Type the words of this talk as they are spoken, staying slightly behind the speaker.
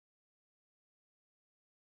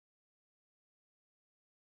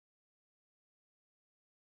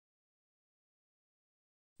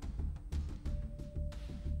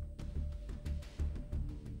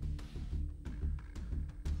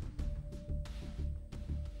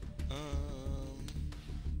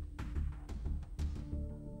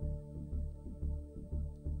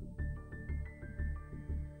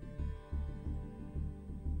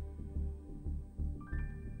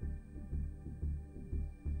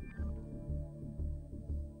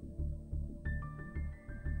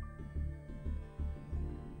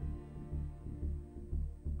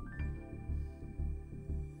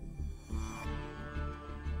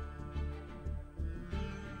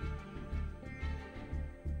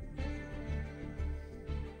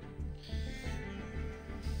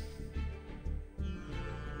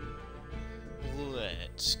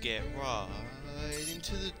Let's get right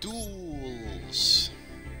into the duels.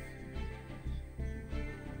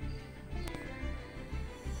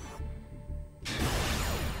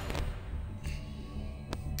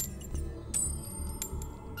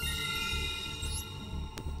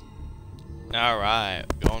 Alright,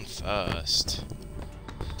 going first.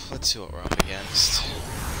 Let's see what we're up against.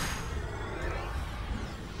 Oof.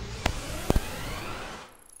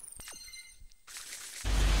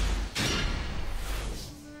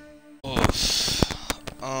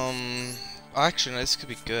 Actually, no, this could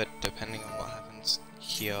be good, depending on what happens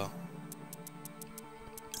here.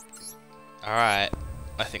 Alright,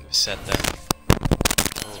 I think we're set there.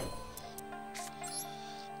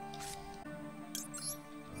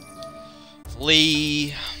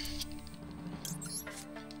 Lee.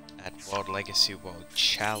 Add World Legacy, World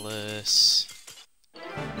Chalice.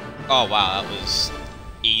 Oh wow, that was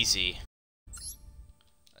easy.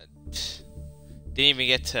 Didn't even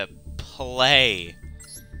get to play.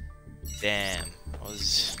 Damn, I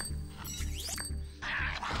was.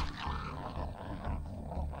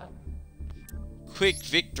 Quick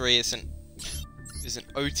victory is an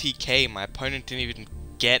OTK. My opponent didn't even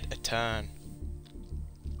get a turn.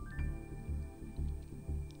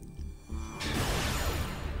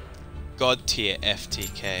 God tier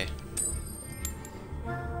FTK.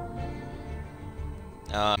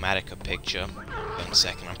 Matica picture. In a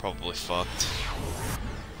second, I'm probably fucked.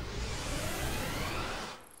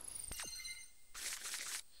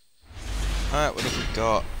 Alright, what have we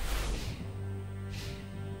got?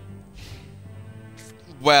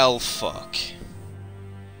 Well, fuck.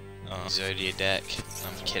 Oh, Exodia deck.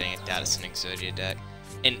 I'm kidding, I doubt it's an Exodia deck.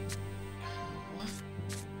 And... what?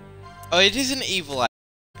 Oh, it is an Evil Eye.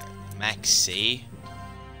 Max C?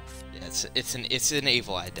 Yeah, it's an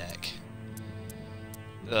Evil Eye deck.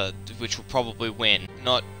 Which will probably win.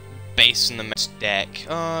 Not based on the max deck.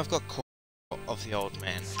 Oh, I've got Core of the Old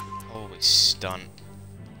Man. Always stun.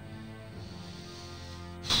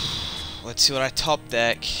 Let's see what I top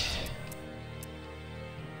deck.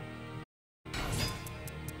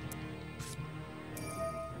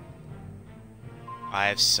 I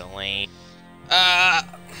have Selene.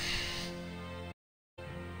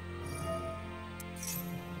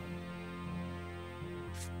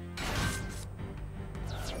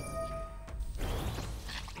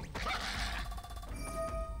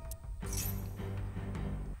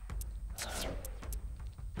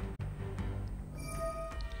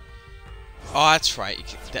 Oh, that's right.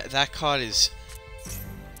 That card is.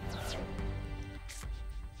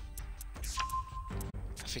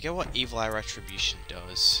 I forget what Evil Eye Retribution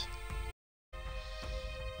does.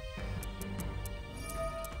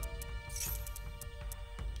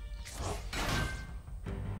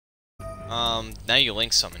 Now you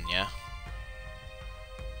link summon, yeah?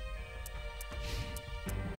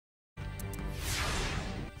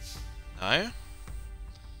 No?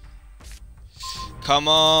 Come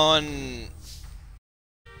on!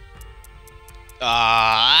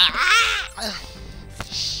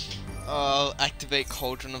 Oh, activate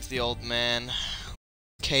Cauldron of the Old Man. In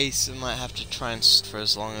case I might have to try and for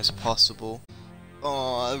as long as possible.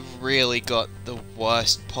 Oh, I've really got the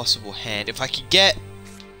worst possible hand. If I could get...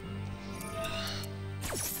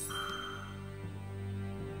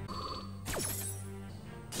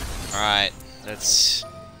 Alright, let's...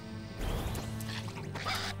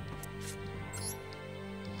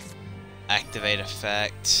 activate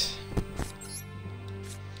effect.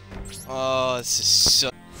 Oh, this is so...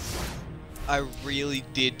 I really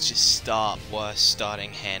did just start worst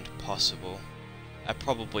starting hand possible. I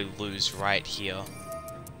probably lose right here.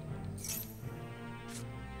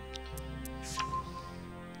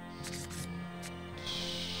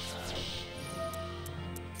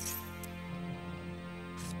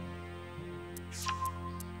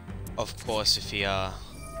 Of course, if he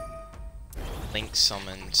link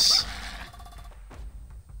summons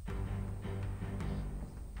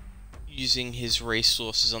using his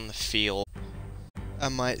resources on the field, I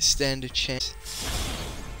might stand a chance.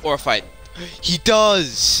 Or if I... He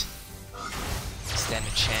does! Stand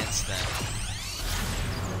a chance then.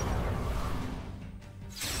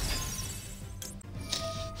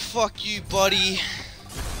 Fuck you, buddy.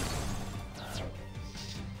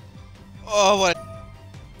 Oh, what?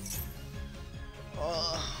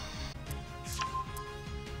 Oh.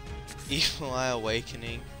 Evil Eye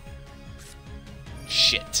Awakening.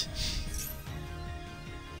 Shit.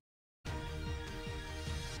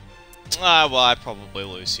 Well, I probably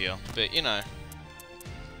lose here, but you know,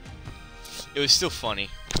 it was still funny.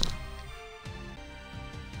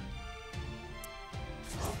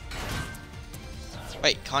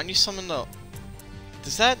 Wait, can't you summon the...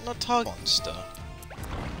 Does that not target monster?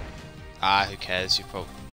 Ah, who cares? You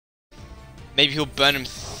probably... Maybe he'll burn him...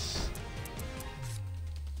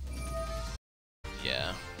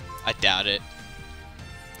 Yeah. I doubt it.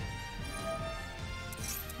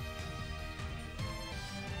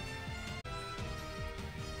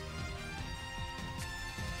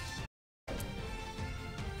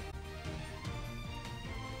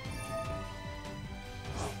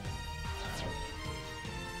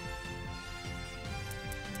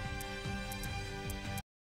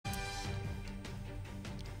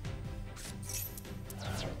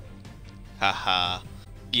 Haha.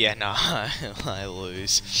 Yeah, nah, I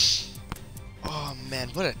lose. Oh man,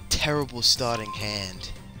 what a terrible starting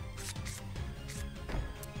hand.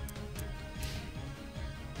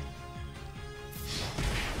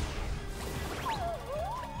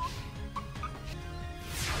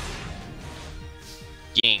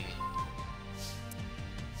 Ying.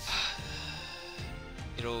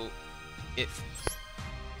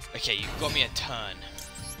 Okay, you've got me a turn.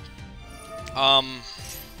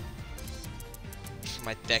 From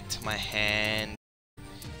my deck to my hand.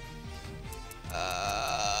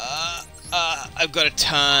 I've got a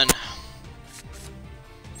turn.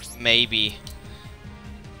 Maybe.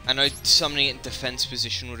 I know summoning it in defense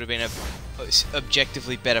position would have been a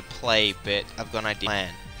objectively better play, but I've got an idea.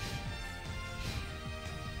 Plan.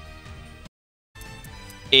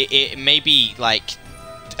 It may be like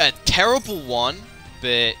a terrible one,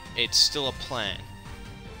 but it's still a plan.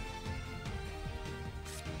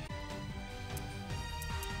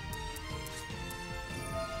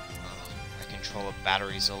 Controller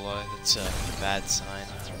batteries are low, that's a bad sign.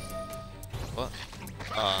 What?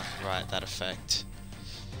 Oh, right, that effect.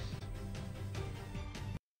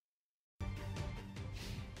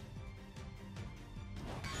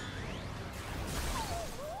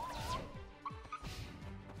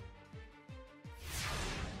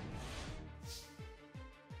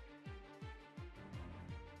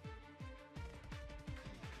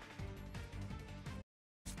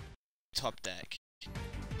 Top deck.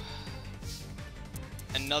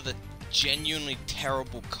 Another genuinely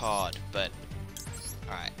terrible card, but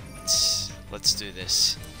alright, let's do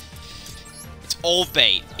this. It's all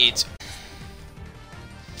bait. It's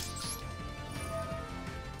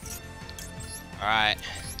alright.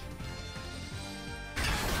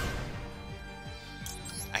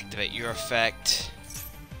 Activate your effect.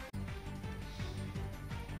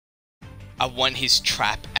 I want his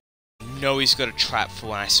trap. I know he's got a trap for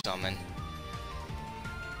when I summon.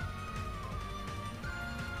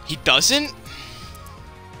 He doesn't?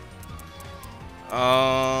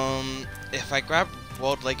 If I grab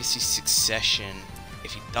World Legacy Succession,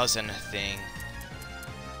 if he does anything...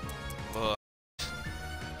 But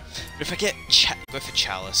if I get go for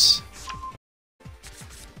Chalice.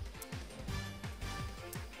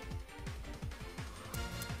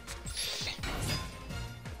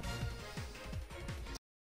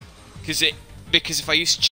 Because if I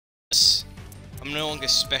use Chalice, I'm no longer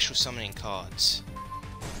special summoning cards.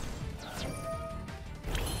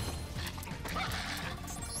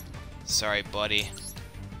 Sorry, buddy.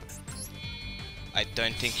 I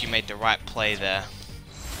don't think you made the right play there.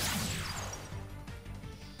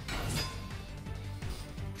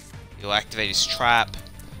 You'll activate his trap.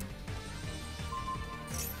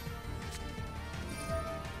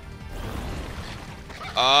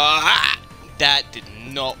 That did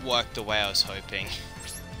not work the way I was hoping.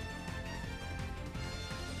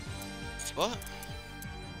 What?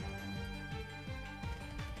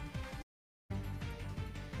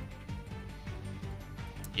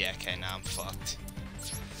 Yeah, okay, now I'm fucked.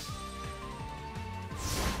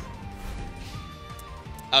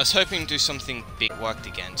 I was hoping to do something big worked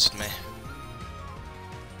against me.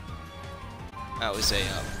 That was a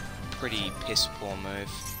pretty piss poor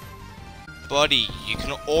move. Buddy, you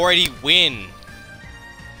can already win!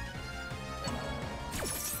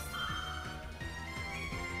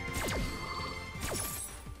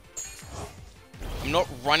 I'm not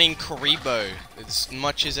running Karibo as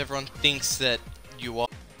much as everyone thinks that you are.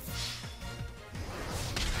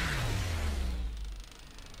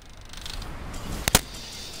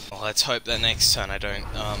 Well, let's hope that next turn I don't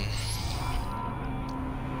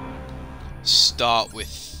start with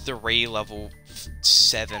 3 level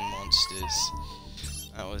 7 monsters.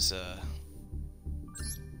 That was a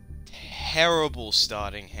terrible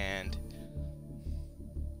starting hand.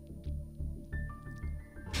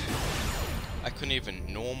 I couldn't even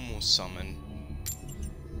normal summon.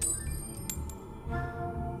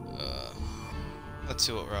 Let's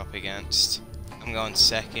see what we're up against. I'm going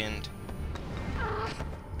second.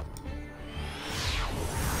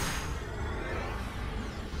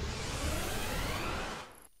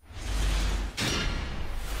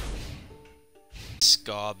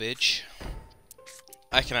 garbage.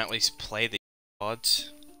 I can at least play the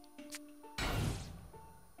cards.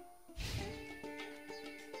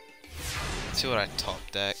 Let's see what I top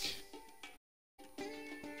deck.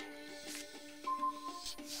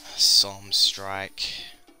 Psalm Strike.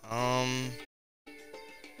 Okay,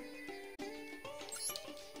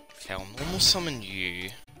 I'll normal summon you.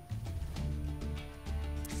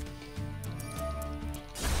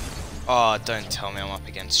 Oh, don't tell me I'm up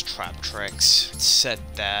against Trap Tricks. It said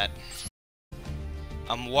that.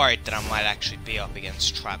 I'm worried that I might actually be up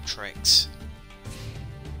against Trap Tricks.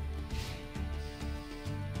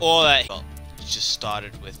 Or that well, just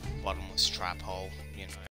started with Bottomless Trap Hole, you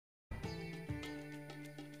know.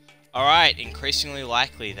 Alright, increasingly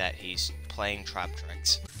likely that he's playing Trap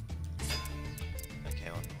Tricks. Okay,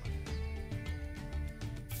 well.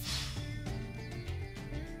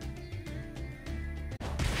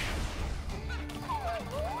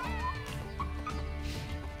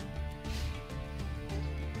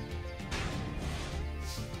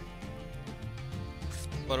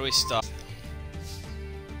 What do we start?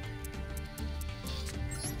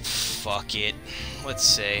 Fuck it. Let's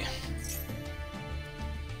see.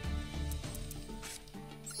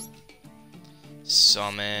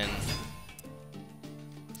 Summon.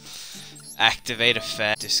 Activate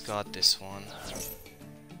effect. Discard this one.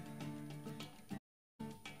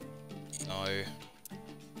 No.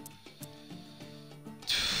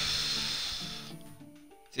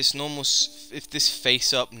 This normal, if this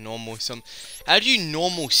face up normal some, how do you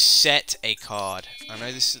normal set a card? I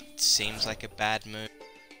know this seems like a bad move.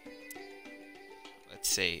 Let's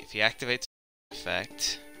see, if he activates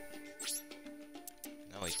effect,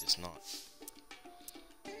 no he does not.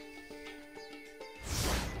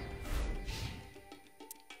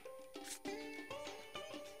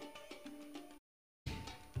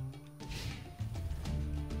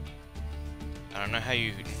 I don't know how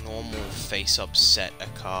you normal face-up set a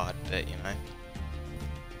card, but you know.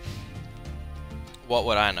 What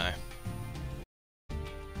would I know?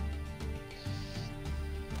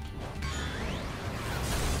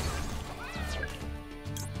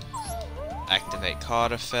 Activate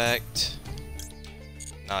card effect.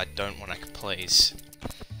 No, I don't want to, please.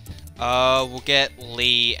 We'll get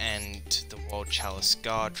Lee and the World Chalice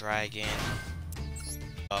Guard Dragon.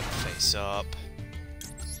 Up, face up.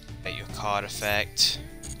 Get your card effect.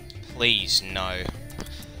 Please, no.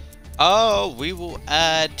 Oh, we will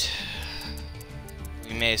add...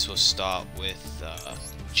 We may as well start with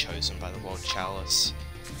Chosen by the World Chalice.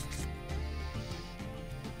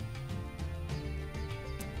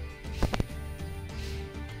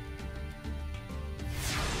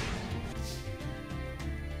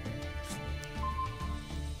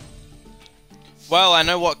 Well, I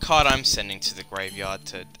know what card I'm sending to the graveyard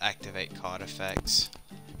to activate card effects.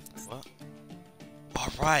 What? Oh,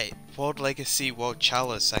 right. World Legacy, World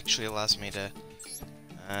Chalice actually allows me to...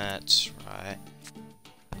 That's right.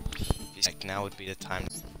 Like, now would be the time.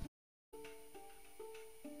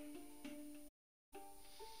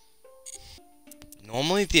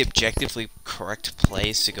 Normally the objectively correct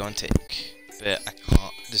play is to go into Ink, but I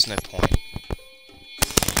can't. There's no point.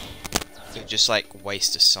 It'll just like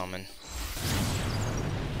waste a summon.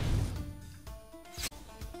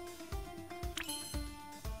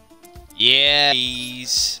 Yeah,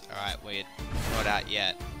 please. Alright, we're not out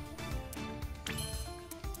yet.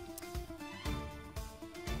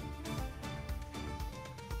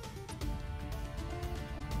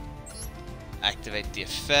 Activate the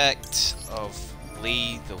effect of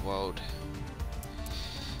Lee, the World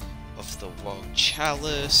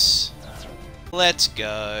Chalice. Let's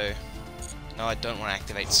go. No, I don't want to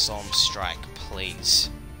activate Psalm Strike,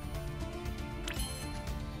 please.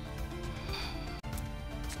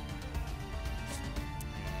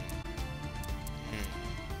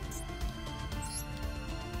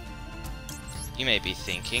 You may be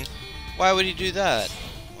thinking, why would he do that?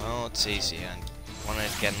 Well, it's easy. I wanted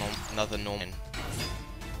to get another Norman.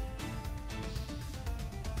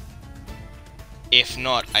 If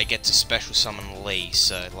not, I get to special summon Lee,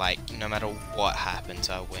 so like, no matter what happens,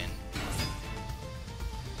 I win.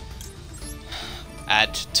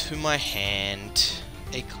 Add to my hand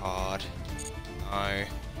a card. No.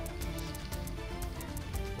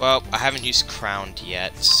 Well, I haven't used Crowned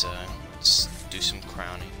yet, so let's do some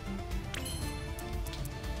crowning.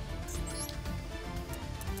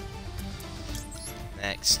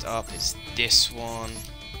 Next up is this one.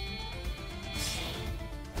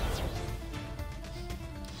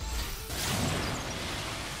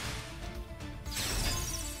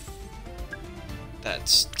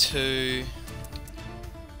 That's 2.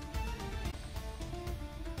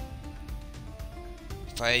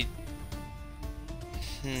 If I...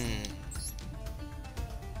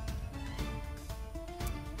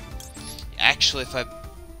 Actually, if I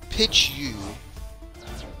pitch you,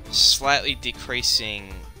 slightly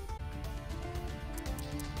decreasing,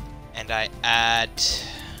 and I add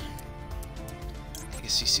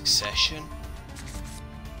legacy succession.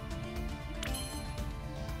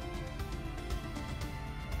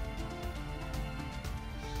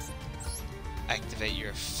 Activate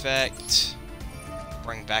your effect.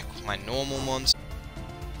 Bring back my normal monster.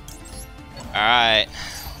 Alright,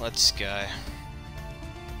 let's go.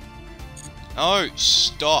 No,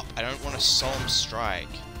 stop! I don't want a solemn strike.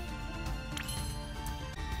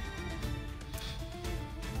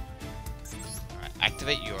 Alright,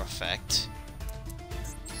 activate your effect.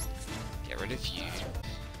 Get rid of you.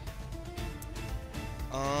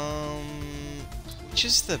 Which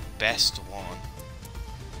is the best one?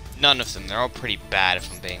 None of them. They're all pretty bad,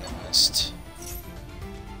 if I'm being honest.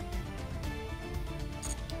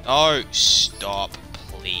 No, stop,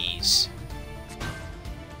 please.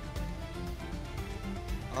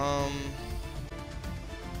 Yeah,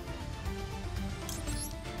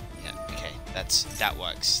 okay, that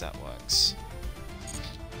works,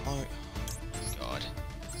 Oh, God.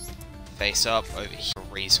 Face up over here. A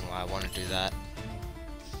reason why I want to do that.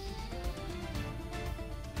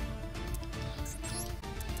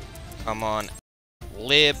 Come on,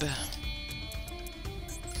 lib.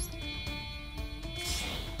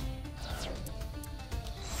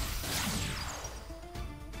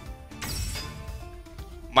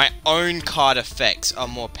 My own card effects are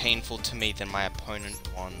more painful to me than my opponent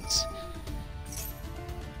ones.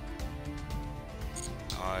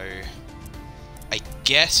 No. I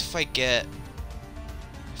guess if I get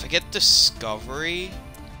discovery,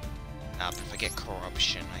 but if I get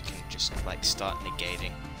corruption, I can just like start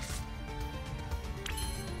negating.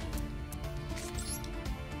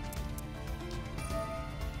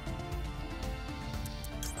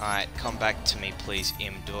 Alright, come back to me please,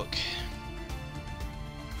 Imduk.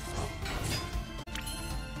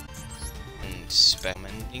 And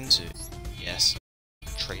Spellmending Zoo. Yes.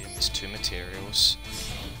 Treat him as 2 materials.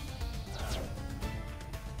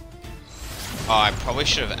 Oh, I probably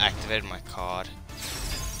should have activated my card.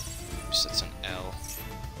 Oops, that's an L.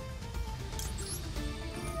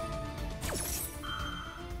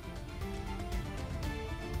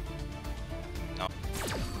 No.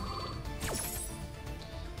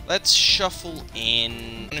 Let's shuffle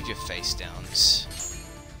in one of your face downs.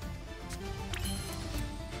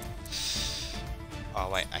 Oh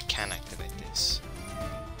wait, I can activate this.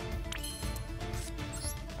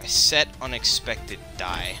 I set unexpected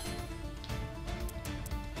die.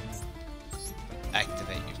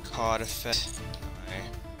 Activate your card effect.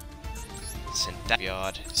 No. Send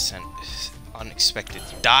graveyard. Send unexpected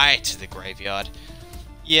die to the graveyard.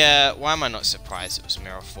 Yeah, why am I not surprised it was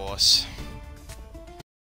Mirror Force?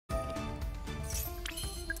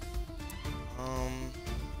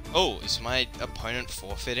 Oh, is my opponent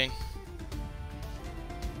forfeiting?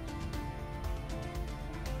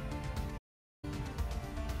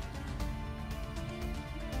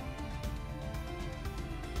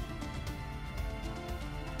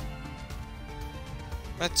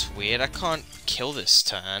 That's weird, I can't kill this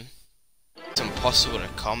turn. It's impossible to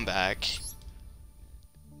come back.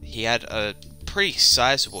 He had a pretty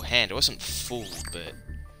sizable hand. It wasn't full, but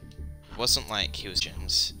it wasn't like he was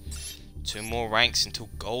gems. 2 more ranks until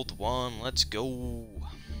gold 1, let's go.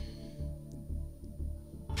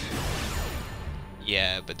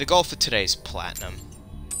 Yeah, but the goal for today is platinum.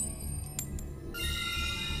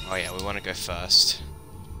 Oh yeah, we want to go first.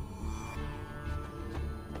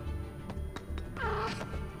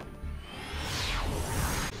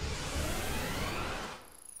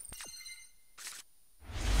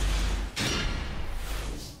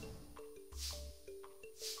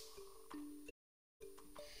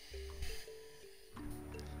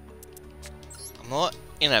 I'm not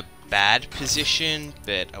in a bad position,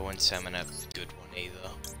 but I wouldn't say I'm in a good one either.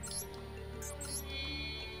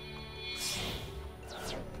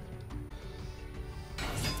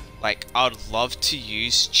 Like, I would love to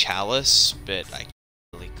use Chalice, but I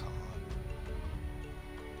really can't.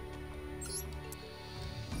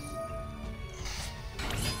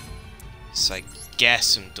 So I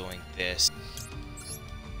guess I'm doing this.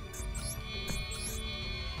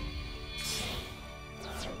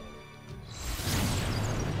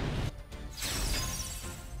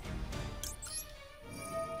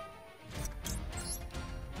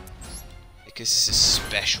 Because this is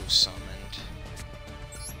special summoned.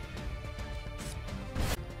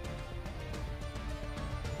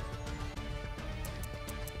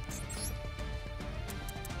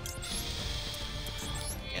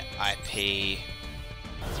 Get IP.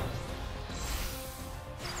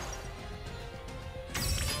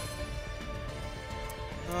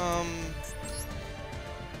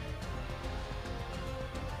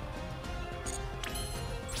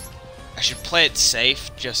 I should play it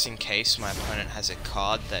safe just in case my opponent has a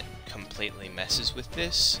card that completely messes with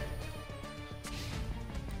this.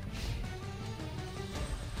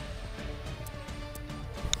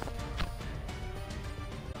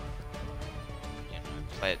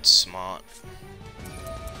 Play it smart.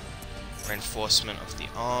 Reinforcement of the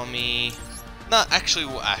army. No, actually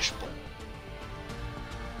we'll Ash Ball.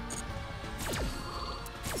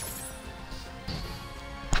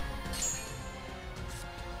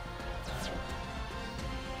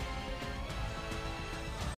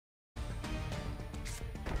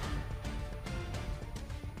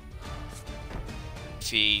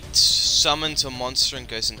 If he summons a monster and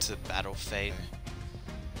goes into the battle phase,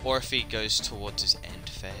 or if he goes towards his end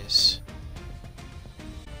phase.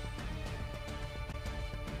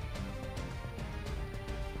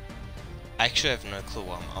 I actually have no clue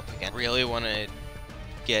what I'm up against. I really want to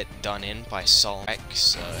get done in by Solemn,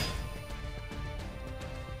 so...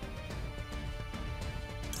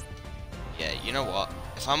 yeah, you know what?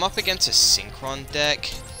 If I'm up against a Synchron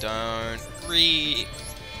deck, don't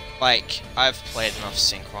like, I've played enough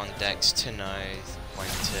Synchron decks to know when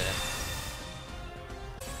to...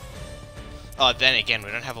 oh, then again,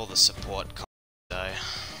 we don't have all the support cards, though.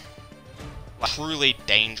 Like, truly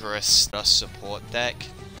dangerous support deck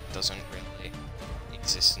doesn't really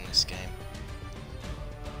exist in this game.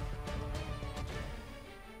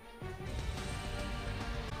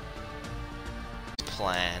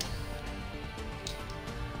 Plan.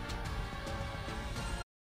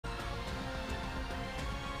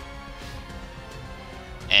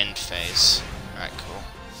 End phase. Alright, cool.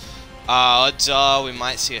 Odds are we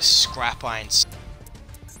might see a Scrap Iron.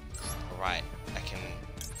 Alright, I can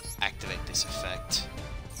activate this effect.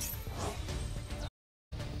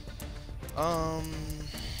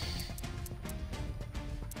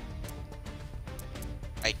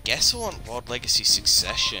 I guess I want World Legacy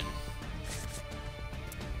Succession.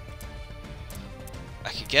 I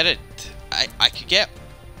could get it. I could get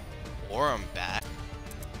Aurum back.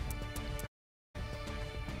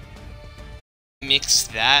 Mix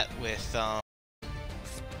that with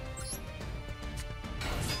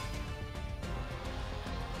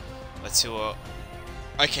let's see what.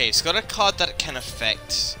 Okay, it's got a card that can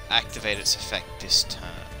activate its effect this turn.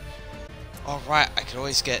 Alright, I could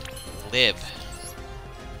always get Lib,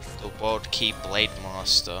 the World Key Blade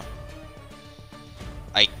Master.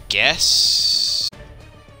 I guess.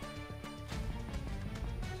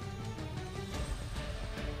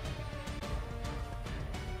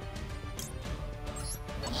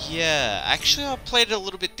 Yeah, actually I played it a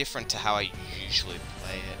little bit different to how I usually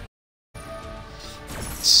play it.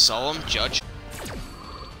 Solemn Judge.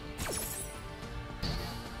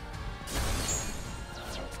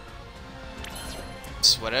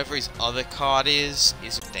 So whatever his other card is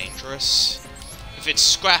dangerous. If it's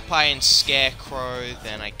Scrap Iron Scarecrow,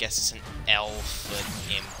 then I guess it's an Elf and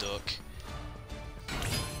Imduk.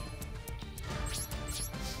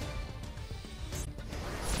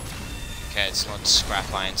 Okay, it's not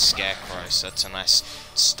Scrap Iron Scarecrow, so that's a nice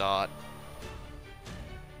start.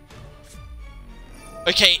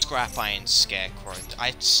 Okay, Scrap Iron Scarecrow.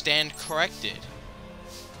 I stand corrected.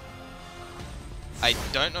 I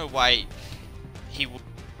don't know why he would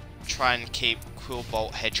try and keep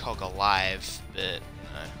Quillbolt Hedgehog alive, but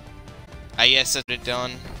no. I guess that's it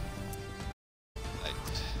done.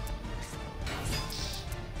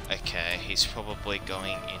 Okay, he's probably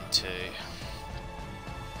going into...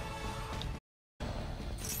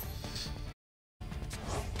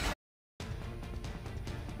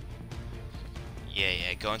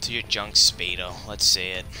 yeah, go into your Junk Speeder. Let's see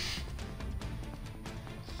it.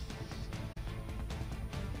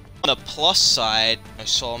 On the plus side, I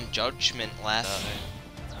saw him Judgment left.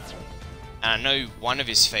 And I know one of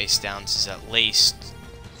his face downs is at least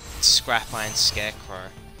Scrap Iron Scarecrow.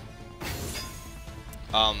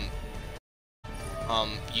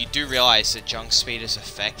 You do realize that Junk Speeder's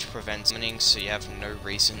effect prevents summoning, so you have no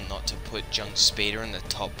reason not to put Junk Speeder in the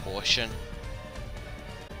top portion.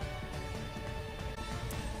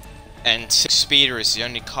 And Speeder is the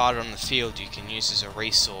only card on the field you can use as a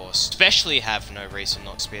resource, especially have no reason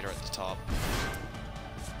not Speeder at the top.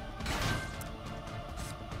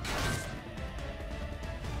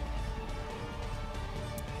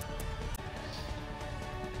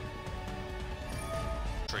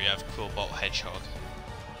 You have Quillbolt Hedgehog.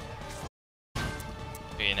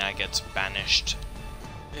 He now gets banished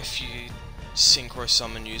if you Synchro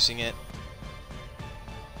Summon using it.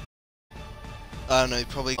 I don't know,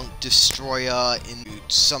 probably Destroyer into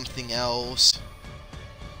something else.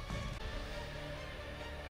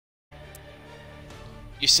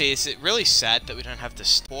 You see, it's really sad that we don't have the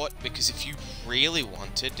support, because if you really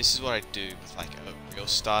wanted, this is what I do with like a real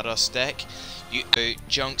Stardust deck. You go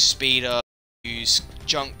Junk Speeder, use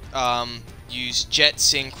use Jet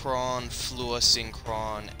Synchron, Fluor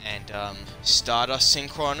Synchron, and Stardust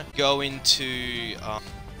Synchron. Go into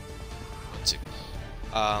what's it?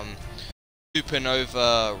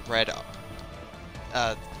 Supernova Red.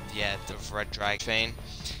 Yeah, the Red Dragon.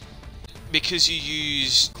 Because you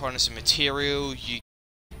use Synchron as a material, you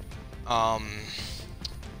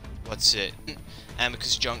what's it? And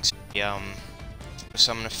because Junk's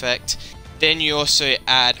summon effect. Then you also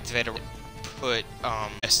activate a put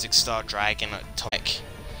Majestic Star Dragon at top deck.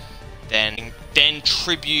 Then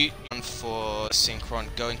tribute for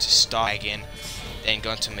Synchron, go into Star Dragon, then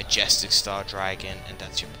go into Majestic Star Dragon, and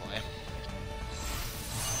that's your play.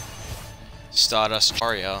 Stardust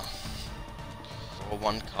Warrior. For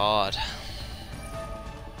one card.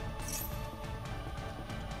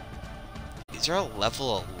 Is there a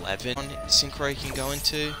level 11 Synchro you can go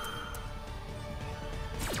into?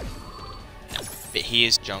 No, but he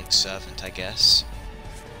is Junk Servant, I guess.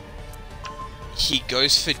 He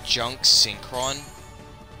goes for Junk Synchron?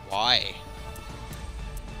 Why?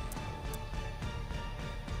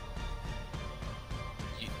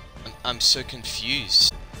 I'm so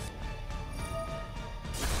confused.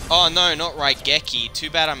 Oh no, not Raigeki.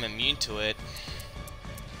 Too bad I'm immune to it.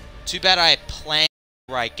 Too bad I planned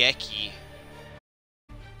Raigeki.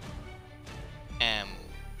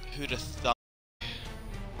 Who'da thought?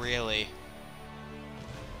 Really?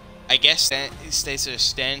 I guess it stays at a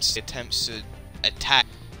stance, attempts to attack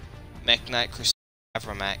Mech Knight Crystal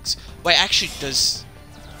Avramax. Wait, actually does...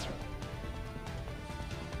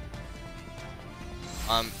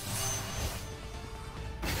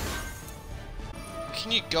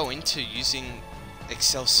 Can you go into using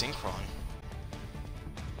Excel Synchron?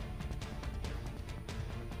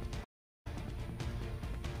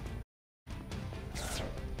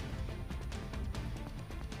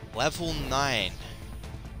 Level 9.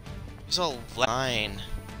 Who's a level 9?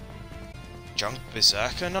 Junk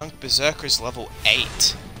Berserker? No, Junk Berserker is level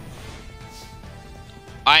 8.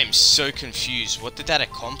 I'm so confused. What did that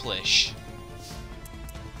accomplish?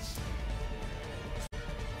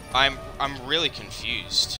 I'm really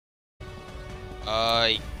confused.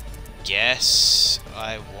 I guess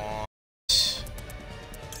I want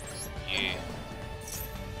you.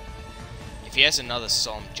 If he has another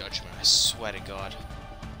Solemn Judgment, I swear to God.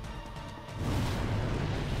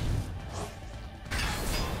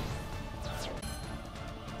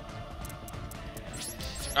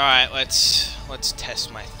 Alright, let's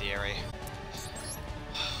test my theory.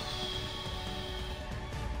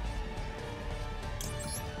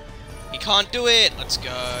 He can't do it! Let's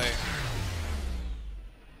go.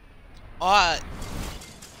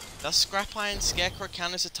 Does Scrap Iron Scarecrow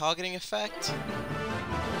count as a targeting effect?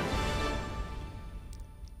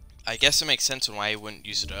 I guess it makes sense on why he wouldn't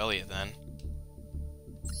use it earlier then.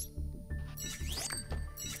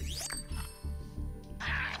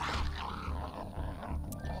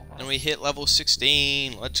 And we hit level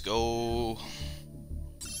 16. Let's go.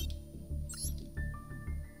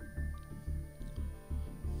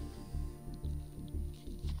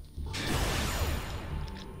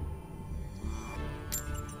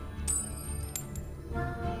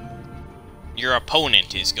 Your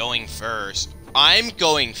opponent is going first. I'm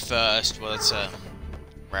going first. Well, it's a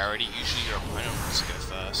rarity. Usually your opponent wants to go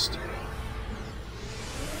first.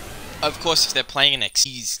 Of course, if they're playing an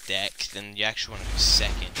Xyz deck, then you actually want to go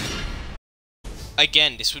second.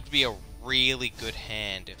 Again, this would be a really good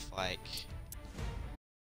hand if, like...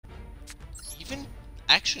 Even...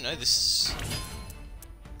 Actually, no, this...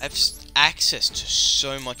 I have access to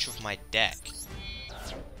so much of my deck.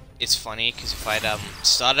 It's funny, because if I'd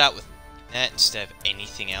started out with that instead of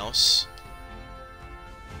anything else,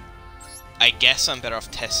 I guess I'm better off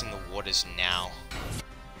testing the waters now.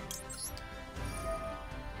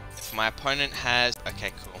 If my opponent has...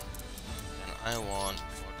 Okay, cool. Then I want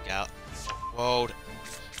World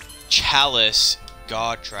Chalice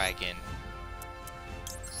Guard Dragon.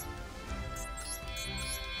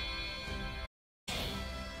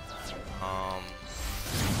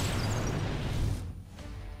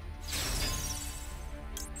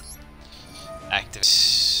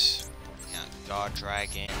 Active Guard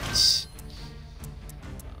Dragons.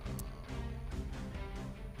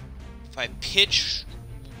 If I pitch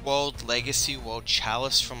World Legacy, World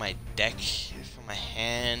Chalice from my deck, from my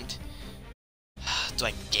hand, do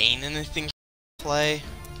I gain anything to play?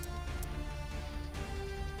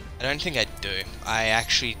 I don't think I do. I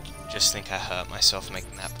actually just think I hurt myself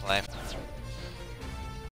making that play.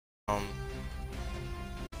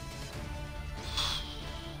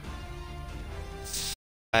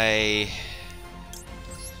 I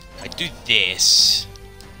do this.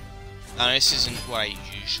 I know this isn't what I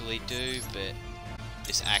usually do, but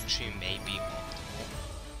this actually may be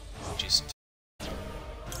optimal. Just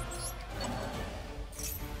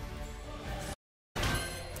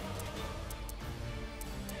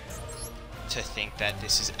to think that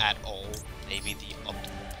this is at all maybe the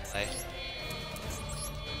optimal play.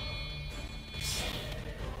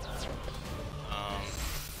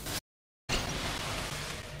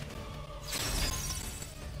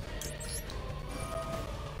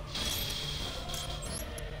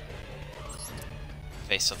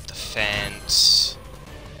 Face up the fence.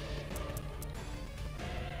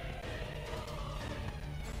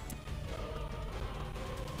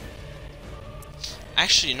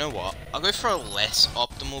 Actually, you know what? I'll go for a less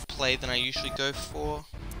optimal play than I usually go for.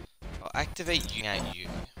 I'll activate Yugioh.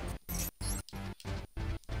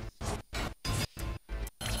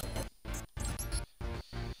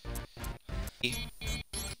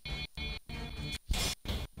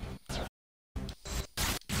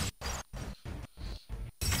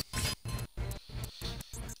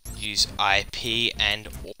 Use IP and...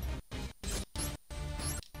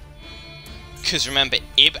 Because remember,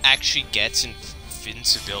 Ib actually gets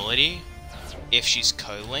invincibility if she's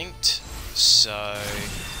co-linked, so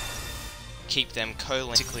keep them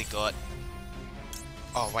co-linked. Basically got...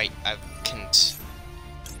 Oh wait, I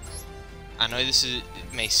know this is,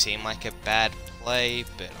 it may seem like a bad play,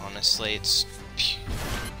 but honestly it's...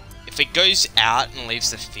 If it goes out and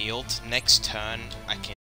leaves the field, next turn I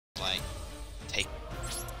can like take...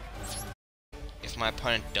 If my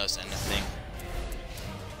opponent does anything.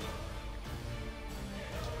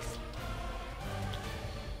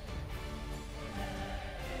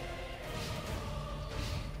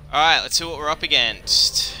 Alright, let's see what we're up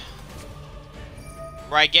against.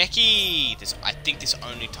 Raigeki! I think this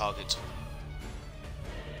only targets...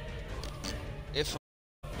 If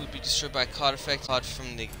would be destroyed by a card effect, card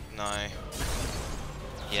from the... No.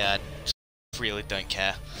 Yeah, really don't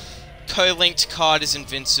care. Co-linked card is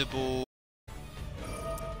invincible.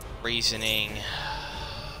 Reasoning.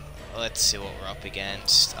 Let's see what we're up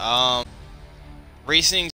against.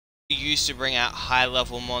 Reasoning used to bring out high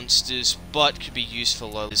level monsters, but could be used for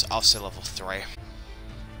low levels. I'll say level 3.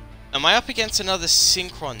 Am I up against another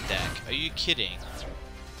Synchron deck? Are you kidding?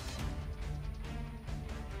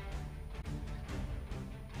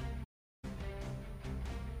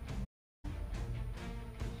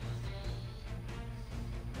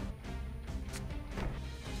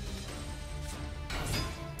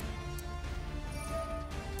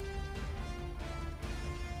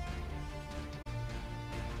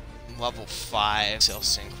 Level 5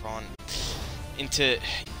 self-synchron into...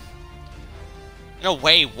 In a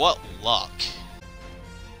way, what luck?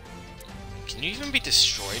 Can you even be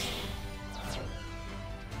destroyed?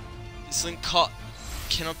 This link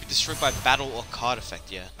cannot be destroyed by battle or card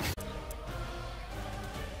effect, yeah.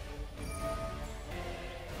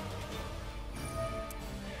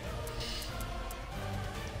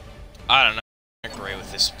 I don't know. I agree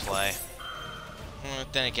with this play.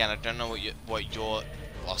 Then again, I don't know what your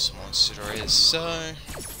boss monster is, so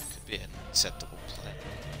could be an acceptable play.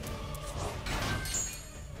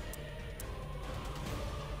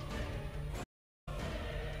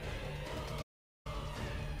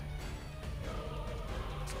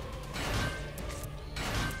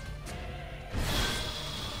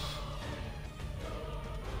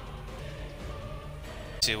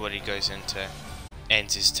 See what he goes into.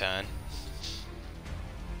 Ends his turn.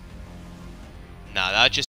 Nah,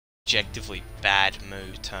 that just objectively bad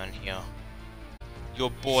move turn here.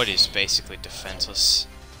 Your board is basically defenseless.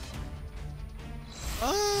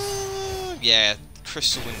 Yeah,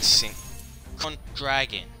 Crystal Wind Sync.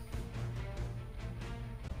 Dragon.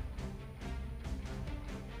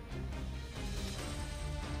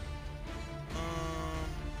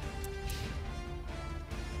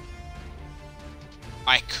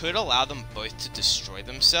 I could allow them both to destroy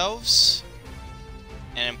themselves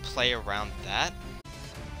and then play around that.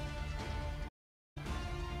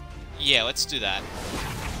 Yeah, let's do that.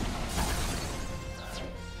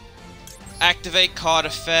 Activate card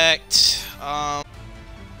effect. I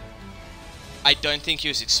don't think he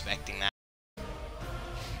was expecting that.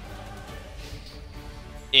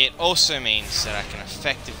 It also means that I can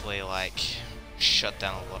effectively, like, shut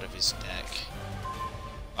down a lot of his deck.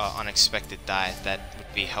 Unexpected die. That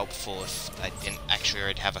would be helpful if I didn't actually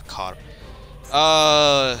already have a card.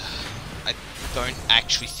 I don't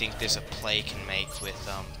actually think there's a play you can make with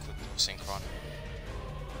Synchron.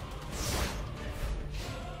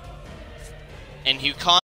 And he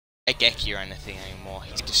can't Geki or anything anymore.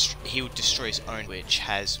 He would destroy his own, which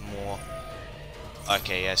has more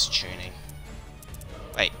Okay, yes, tuning.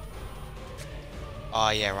 Wait. Oh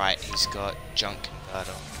yeah, right. He's got junk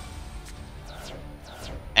converter.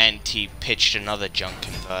 And he pitched another junk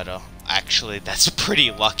converter. Actually, that's pretty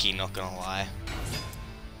lucky, not gonna lie.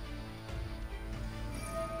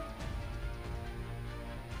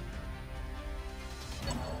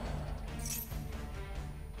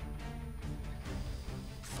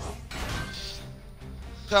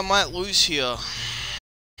 I might lose here.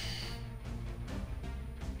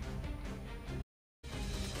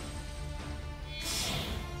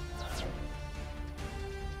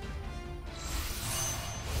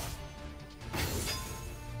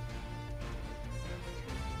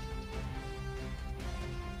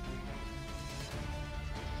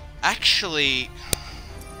 Actually,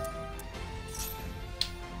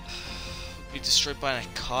 be destroyed by a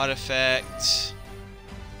card effect.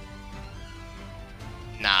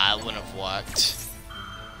 Nah, it wouldn't have worked.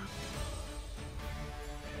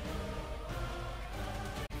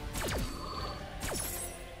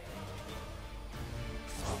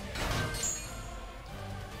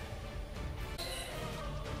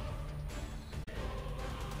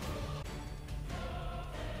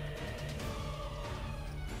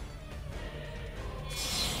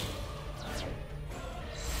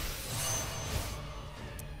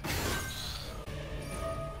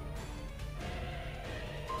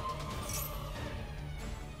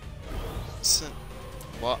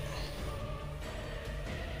 What?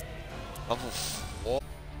 Level 4?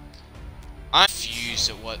 I'm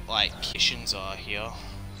confused at what, like, missions are here.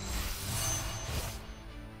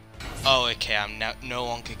 Oh, okay, I'm now no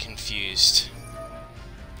longer confused.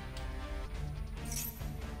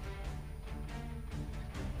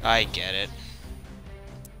 I get it.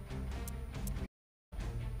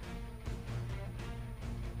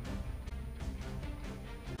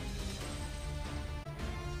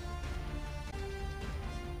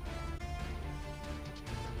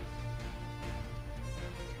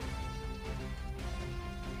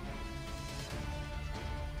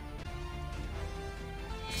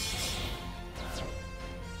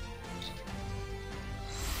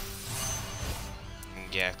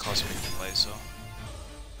 Yeah, cosmic laser.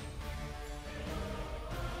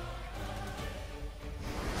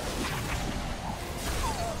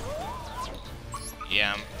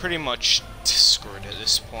 Yeah, I'm pretty much screwed at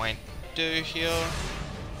this point. Do here.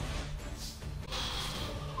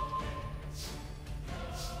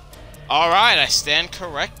 Alright, I stand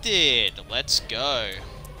corrected. Let's go.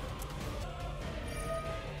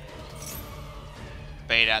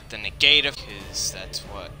 Bait out the negator, because that's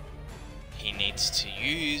what he needs to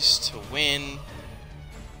use to win.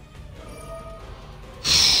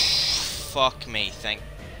 Fuck me, thank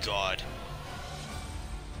God.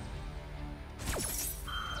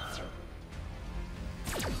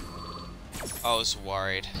 I was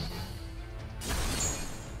worried.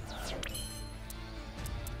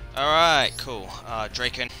 Alright, cool.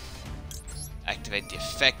 Draco. Activate the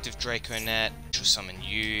effect of Draco Net. Which will summon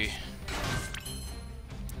you.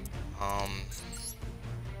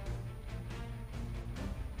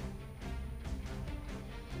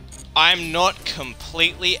 I'm not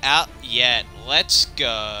completely out yet. Let's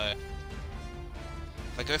go.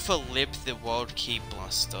 If I go for Lib, the World Key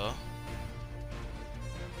Blaster.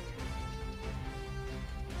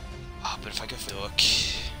 Ah, but if I go for Duck.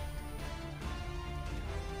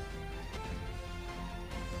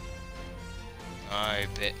 Oh,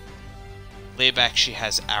 but Lib actually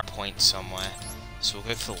has our point somewhere. So we'll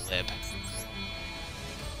go for Lib.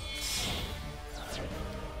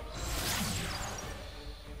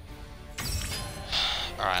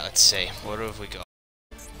 Alright, let's see. What have we got?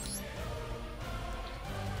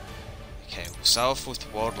 Okay, we'll start off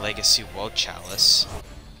with World Legacy, World Chalice.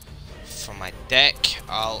 For my deck,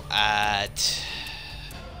 I'll add...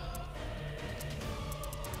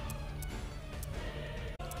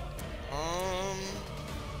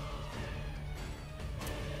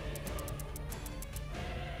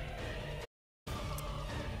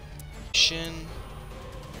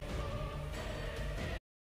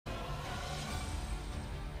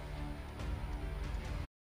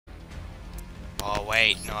 Oh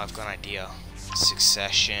wait, no, I've got an idea.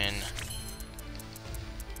 Succession.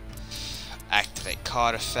 Activate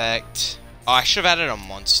card effect. Oh, I should have added a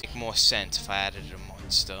monster. Make more sense if I added a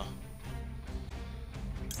monster.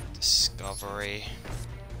 Discovery.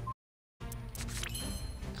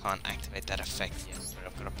 Can't activate that effect yet, but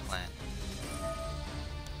I've got a plan.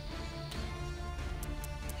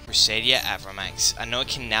 Crusadia Avramax. I know it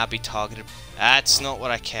can now be targeted. That's not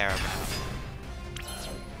what I care about.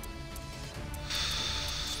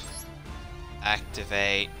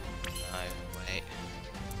 Activate. No, wait.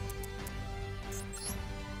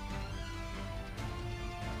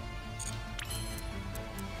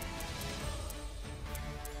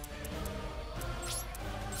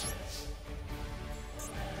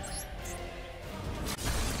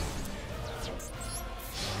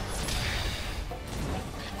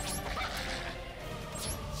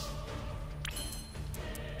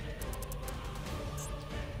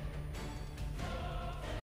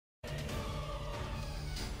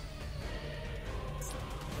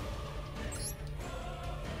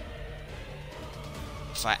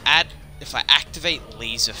 if I activate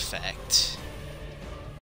Lee's effect.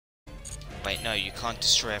 Wait, no, you can't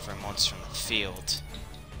destroy every monster in the field.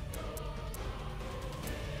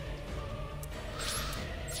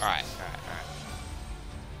 Alright.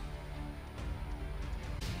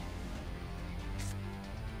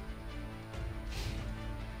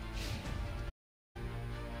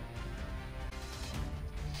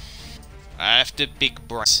 I have to big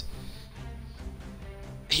brass.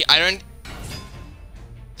 I don't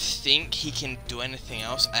think he can do anything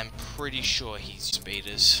else. I'm pretty sure he's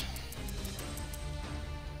speeders.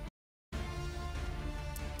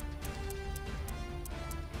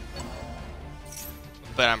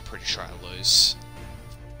 But I'm pretty sure I lose.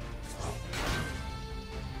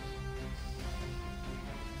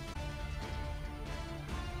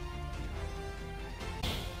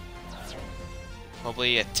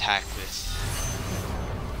 Probably attack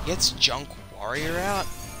with... Gets Junk Warrior out?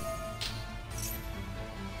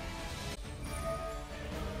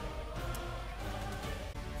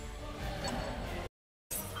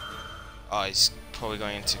 Oh, he's probably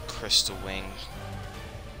going into Crystal Wing.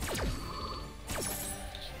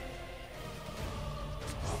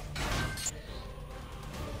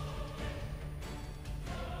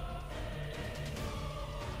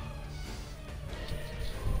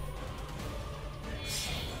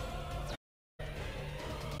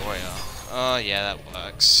 Oh yeah, that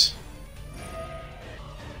works.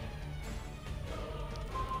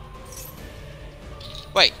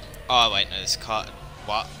 Wait. Oh wait, no, this card.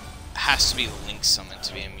 What? Has to be Link summoned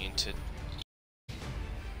to be immune to.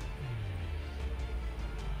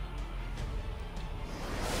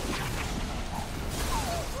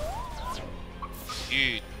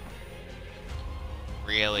 You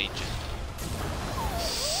really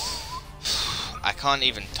I can't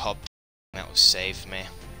even top that will save me.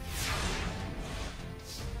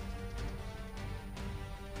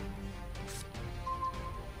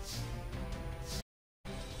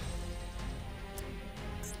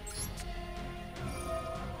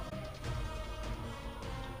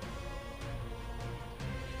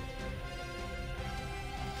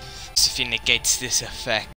 If he negates this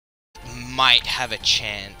effect, might have a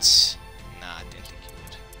chance. Nah, I didn't think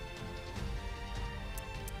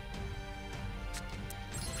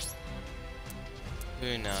he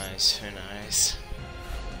would. Who knows? Who knows?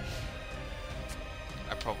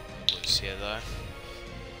 I probably lose here though.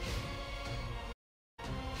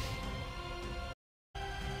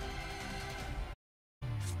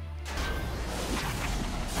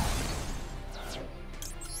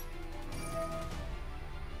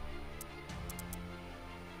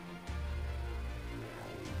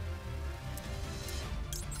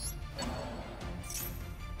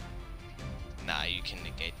 Nah, you can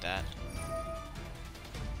negate that.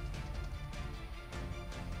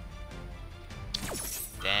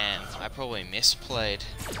 Damn, I probably misplayed.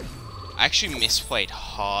 I actually misplayed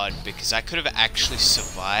hard because I could have actually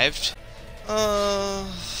survived. I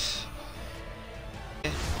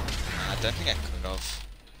don't think I could have.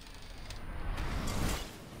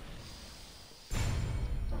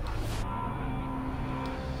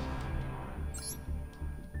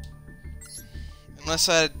 Unless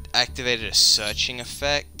I activated a searching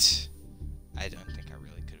effect, I don't think I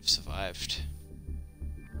really could have survived.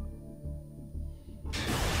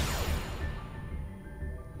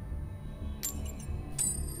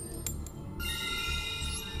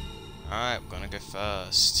 Alright, we're gonna go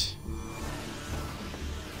first.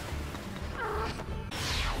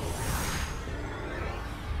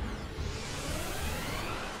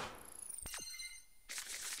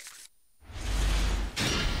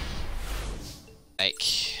 Like,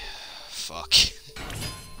 fuck.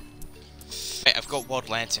 Wait, I've got Wild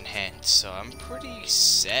Lance in hand, so I'm pretty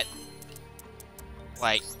set.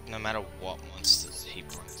 Like, no matter what monsters he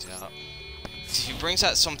brings out. If he brings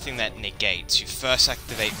out something that negates, you first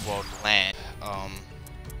activate Wild Lance.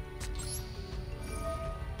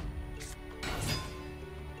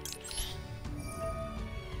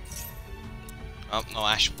 Oh, no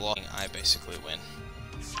Ash blocking, I basically win.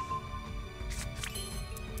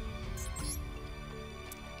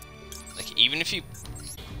 Like, even if you...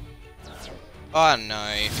 Oh no,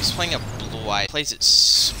 if he's playing a blue-eye, plays it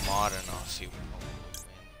smart enough, he will probably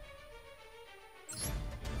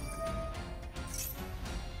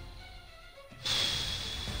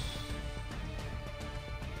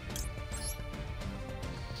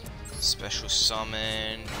win. Special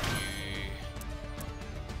summon,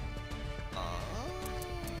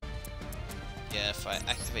 yeah, if I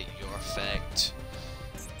activate your effect...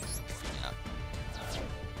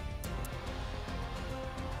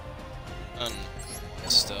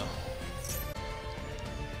 Monster.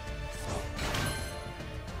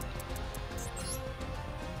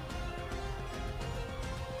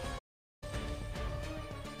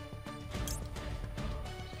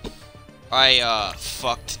 I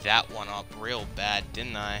fucked that one up real bad,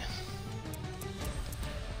 didn't I?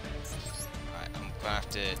 Alright, I'm gonna have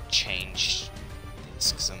to change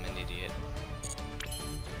this because I'm an idiot.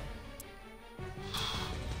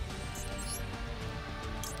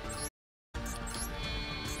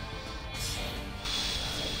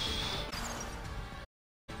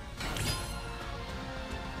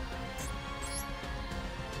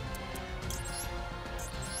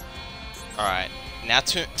 Alright, now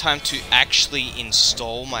time to actually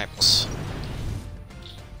install my...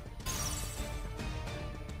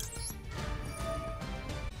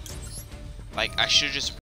 Like, I should've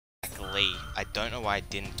just... Lee. I don't know why I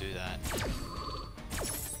didn't do that.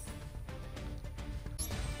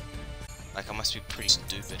 Like, I must be pretty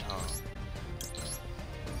stupid, huh?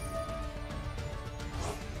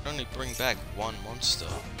 I only bring back one monster.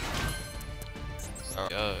 Alright,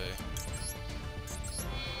 go.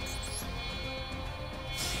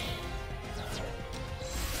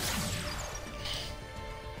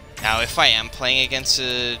 Now, if I am playing against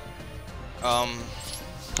a,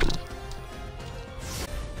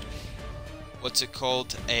 what's it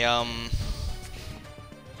called? A,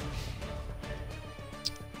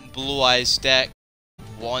 Blue Eyes deck,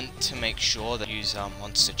 want to make sure that I use,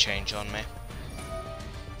 Monster Change on me.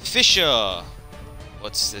 Fisher!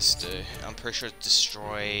 What's this do? I'm pretty sure it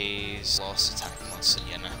destroys lost attack monster.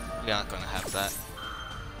 Yeah, no, we aren't gonna have that.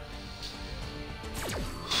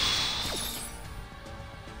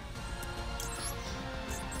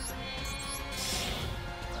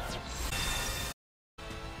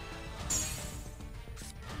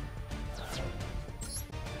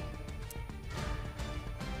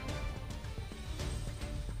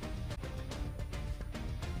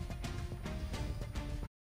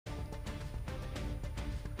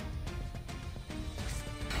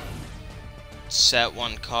 Set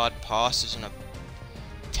one card pass isn't a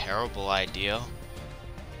terrible idea.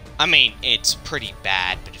 I mean, it's pretty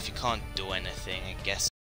bad, but if you can't do anything, I guess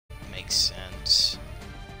it makes sense.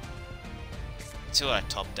 Let's see what I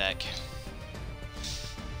top deck.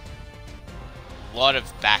 A lot of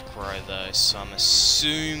back row though, so I'm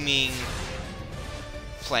assuming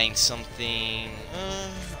playing something. I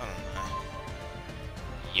don't know.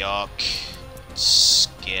 Yuck.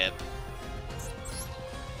 Skip.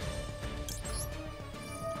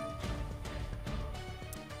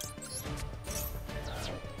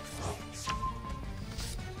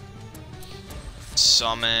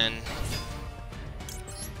 Summon.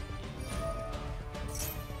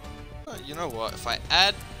 Oh, you know what? If I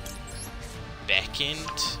add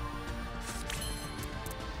Beckoned,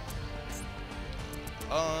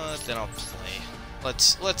 then I'll play.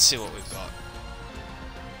 Let's see what we've got.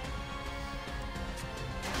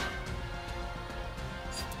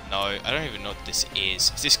 No, I don't even know what this is.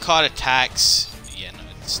 If this card attacks, yeah, no,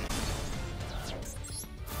 it's not.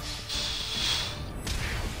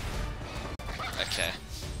 Okay.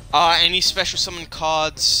 Any special summon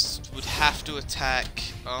cards would have to attack,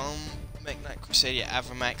 Knight Crusader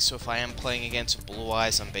Avramax, so if I am playing against Blue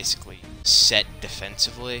Eyes, I'm basically set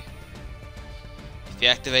defensively. If he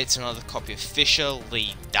activates another copy of Fisher,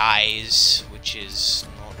 Lee dies, which is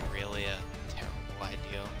not really a terrible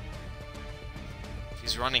idea. If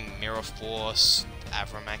he's running Mirror Force,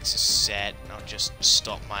 Avramax is set, and I'll just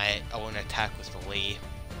stop my own attack with the Lee.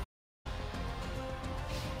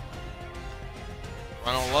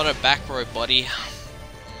 Run a lot of back row, buddy.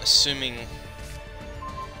 I'm assuming...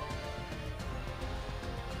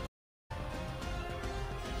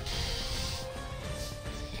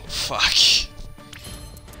 Fuck.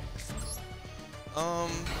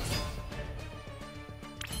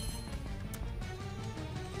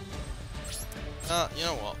 You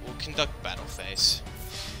know what? We'll conduct battle phase.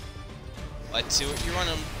 Let's see what you're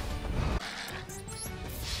running.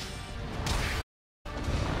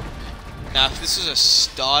 Now, if this was a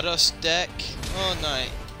Stardust deck, oh no,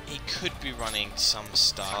 he could be running some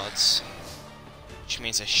Stards, which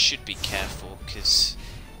means I should be careful, because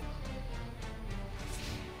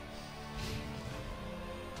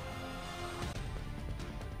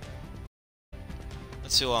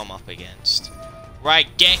let's see what I'm up against. Right,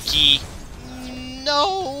 Geki!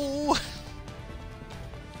 No!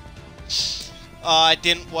 Oh, it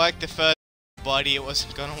didn't work the first body, it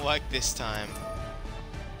wasn't gonna work this time.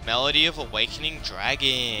 Melody of Awakening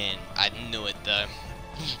Dragon. I knew it though.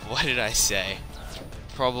 What did I say?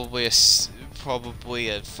 Probably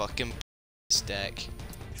a fucking deck.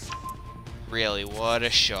 Really, what a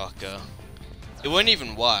shocker. It wouldn't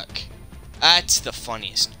even work. That's the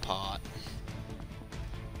funniest part.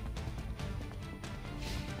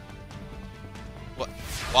 What?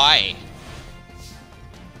 Why?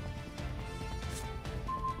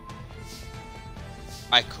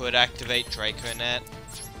 I could activate Draco Net,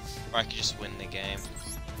 or I could just win the game.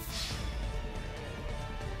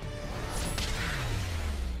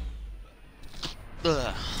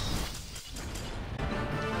 Ugh.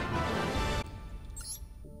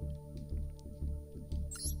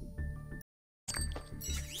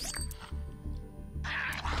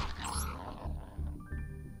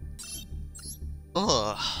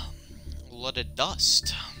 Ugh. A lot of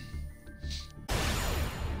dust.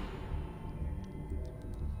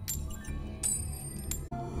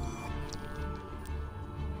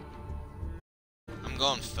 I'm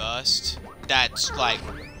going first. That's like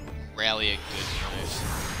rarely a good move.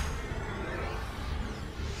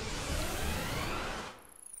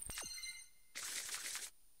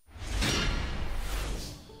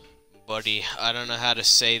 Buddy, I don't know how to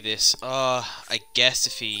say this. I guess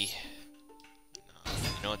if he... No,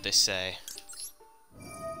 you know what they say.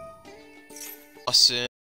 Awesome.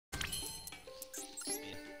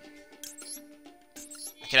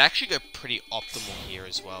 I could actually go pretty optimal here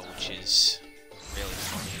as well, which is really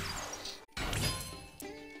funny.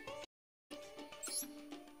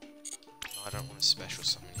 No, I don't want a special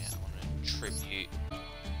summon yet. I want a tribute.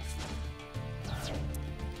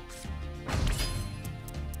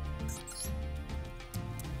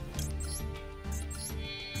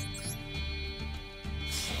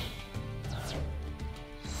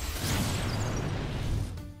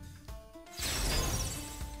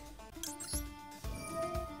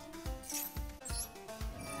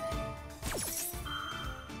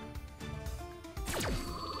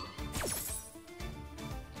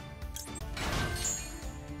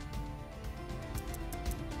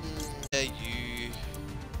 You...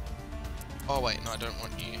 Oh wait, no, I don't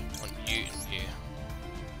want you. I want you and you.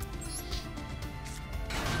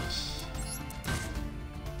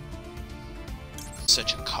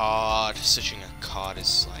 Such a card. Switching a card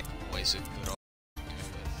is like always a good option to go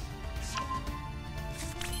with.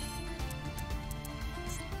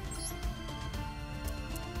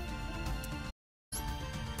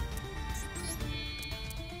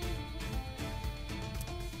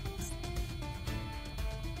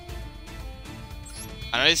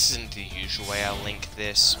 I know this isn't the usual way I link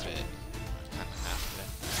this, but I kind of have to.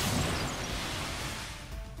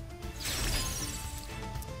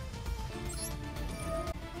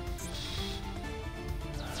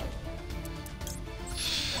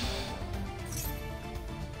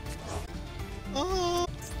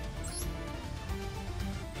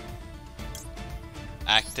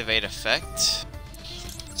 Activate effect.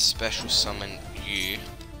 Special summon you.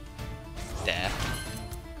 There.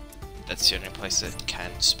 That's the only place that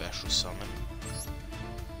can special summon.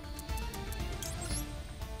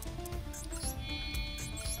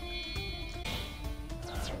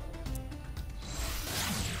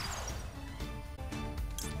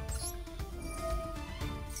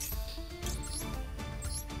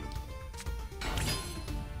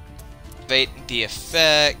 Activate the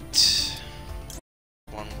effect.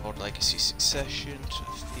 One World Legacy Succession to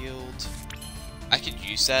the field. I could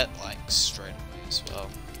use that like straight away as well.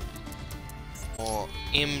 Or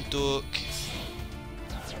Imduk.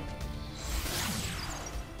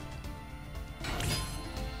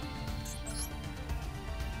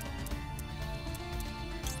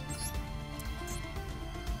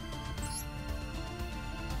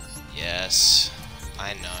 Yes,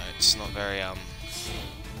 I know, it's not very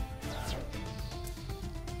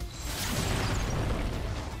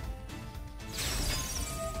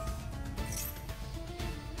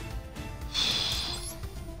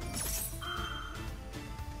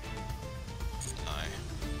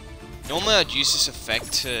Normally I'd use this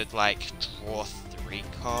effect to, like, draw 3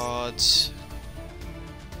 cards.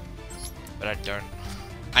 But I don't.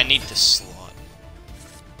 I need the slot.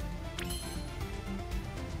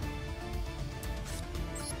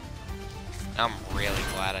 I'm really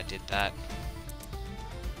glad I did that.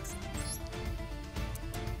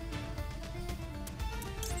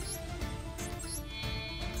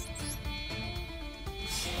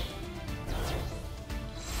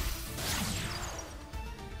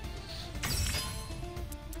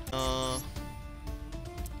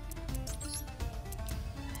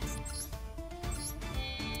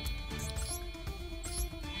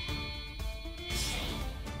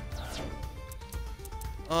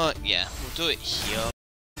 Yeah, we'll do it here.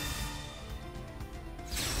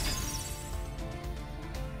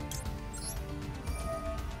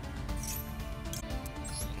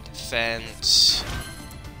 Defense.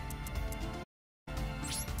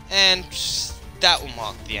 And that will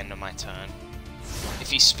mark the end of my turn.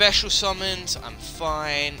 If he special summons, I'm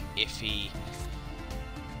fine. If he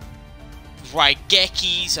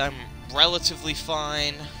Raigekis, I'm relatively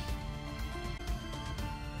fine.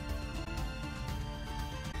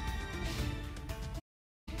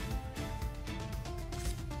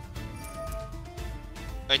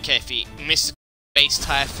 Okay, if he missed Face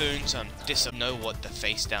Typhoons, I know what the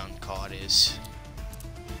face down card is.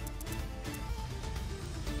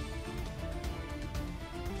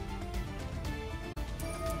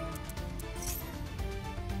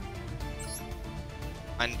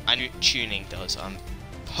 I know what tuning does, I'm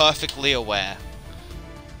perfectly aware.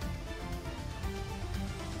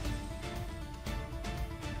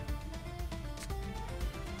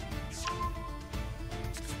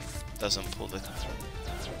 Doesn't pull the...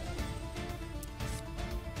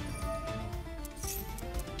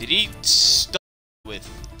 Did he stop with...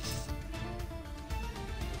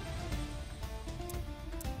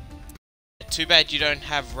 Too bad you don't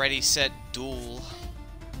have Ready Set Duel.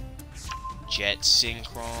 Jet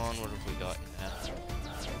Synchron, what have we got now?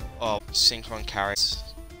 Oh, Synchron carries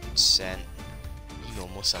Sent.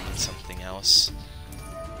 Normal summon something else.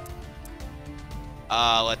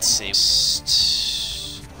 Let's see.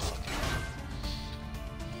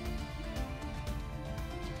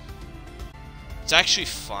 It's actually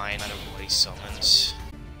fine, no matter what he summons.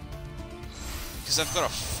 Because I've got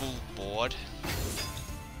a full board.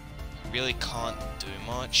 Really can't do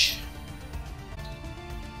much.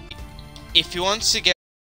 If he wants to get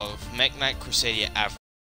of Mech Knight Crusader average,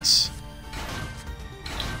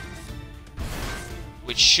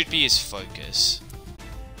 which should be his focus.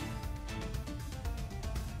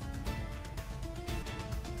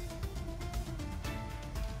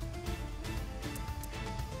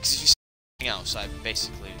 Because if you see anything else, I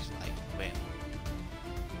basically like win.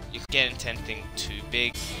 You can get into anything too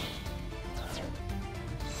big.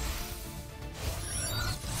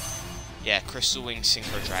 Yeah, Crystal Wing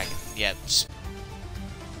Synchro Dragon. Yeah.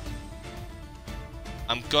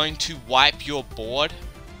 I'm going to wipe your board,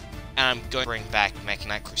 and I'm going to bring back Mech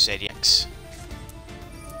Knight Crusader X.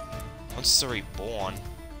 Monster Reborn.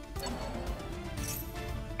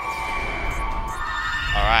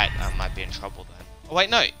 Alright, I might be in trouble then. Oh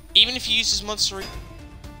wait, no. Even if he uses Monster Reborn,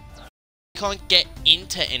 he can't get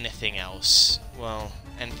into anything else. Well,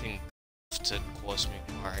 anything to cause me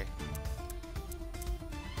worry.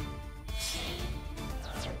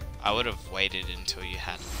 I would have waited until you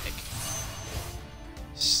had like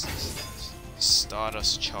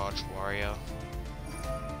Stardust Charge Warrior.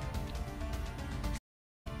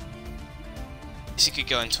 Guess you could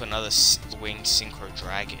go into another Winged Synchro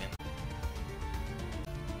Dragon.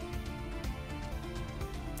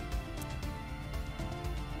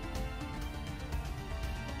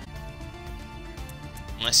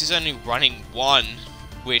 Unless he's only running one,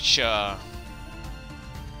 which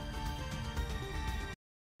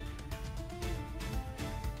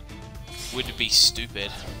would be stupid.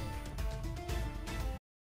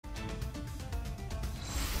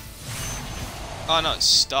 Oh no, it's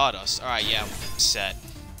Stardust. Alright, yeah, I'm set.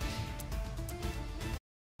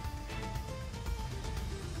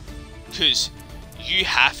 Because you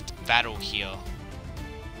have to battle here.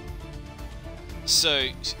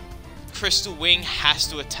 So, Crystal Wing has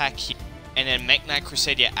to attack here. And then Mech Knight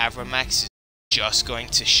Crusader Avramax is just going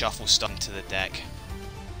to shuffle stuff into the deck.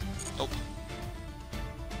 Nope.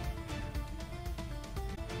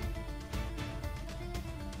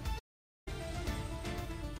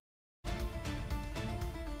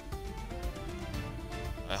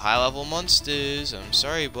 High level monsters, I'm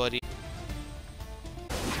sorry buddy.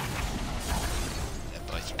 They're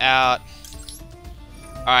both out.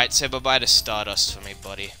 Alright, say bye bye to Stardust for me,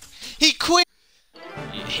 buddy. He quit!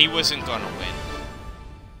 He wasn't gonna win.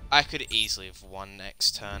 I could easily have won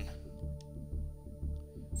next turn.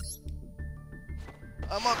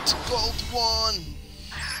 I'm up to gold 1!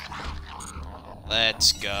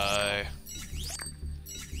 Let's go.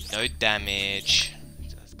 No damage.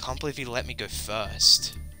 I can't believe he let me go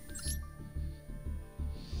first.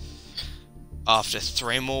 After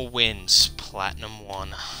 3 more wins, Platinum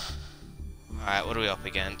 1. Alright, what are we up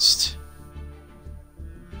against?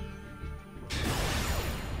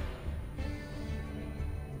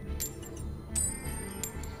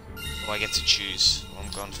 Oh, I get to choose. Well,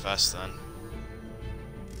 I'm going first then.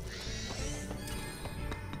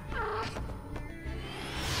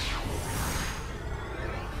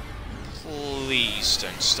 Please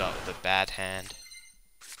don't start with a bad hand.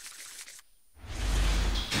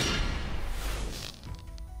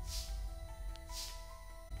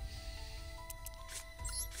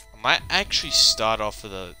 I might actually start off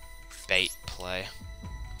with a bait play.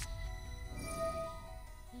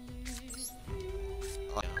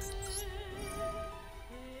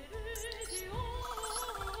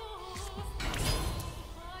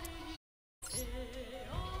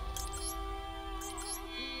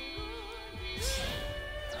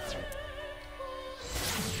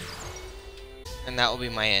 And that will be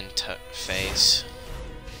my end phase.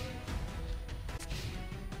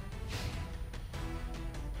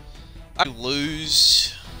 I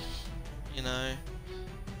lose, you know.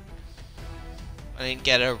 I didn't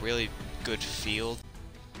get a really good field.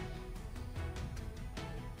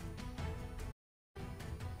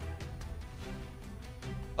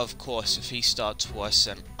 Of course, if he starts worse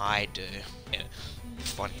than I do, yeah,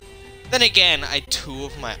 funny. Then again, I had 2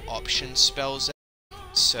 of my option spells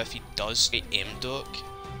out, so if he does get Imduk,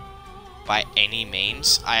 by any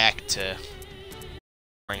means, I act to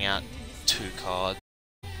bring out 2 cards.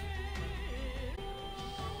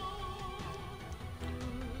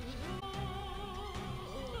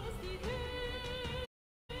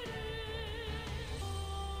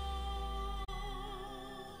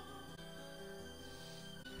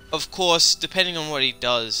 Of course, depending on what he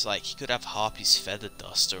does, like, he could have Harpy's Feather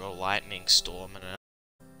Duster or Lightning Storm and it'd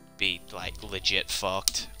be, like, legit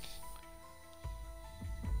fucked.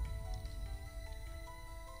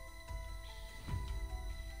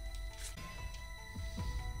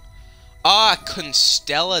 Ah,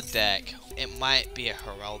 Constella deck. It might be a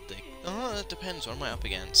Heraldic. Oh, it depends. What am I up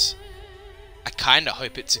against? I kinda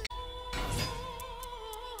hope it's a...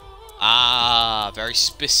 Ah, very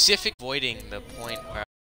specific. Avoiding the point where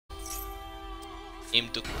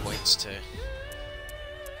Imduk points to.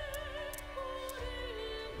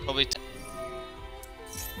 Probably. What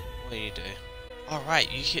do you do? All right,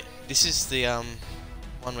 you can. This is the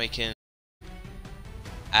one we can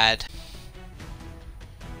add.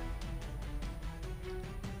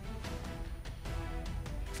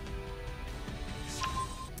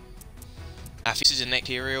 If this is a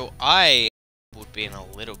Nectarial, I would be in a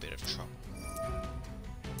little bit of trouble.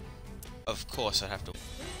 Of course, I'd have to.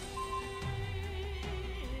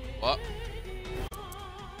 What?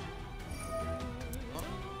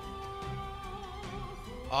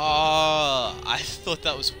 Oh, I thought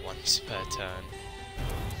that was once per turn.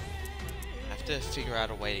 I have to figure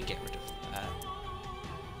out a way to get rid of that.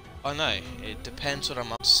 Oh no, it depends what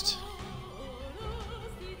I'm up to.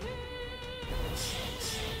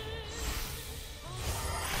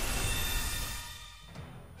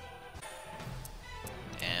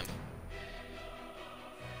 Damn.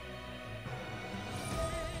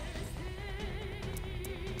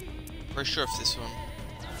 Pretty sure if this one.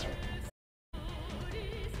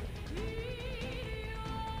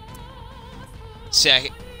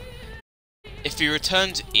 See, if he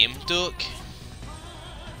returns Imduk,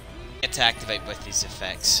 I get to activate both these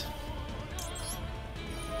effects.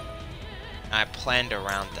 I planned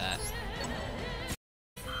around that.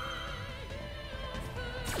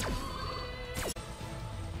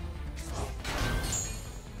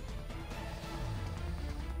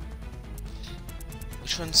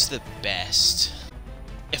 Which one's the best?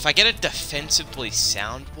 If I get a defensively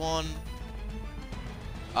sound one,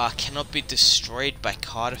 cannot be destroyed by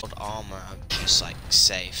card of armor, I'm just like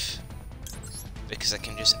safe. Because I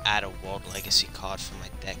can just add a World Legacy card for my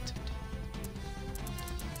deck.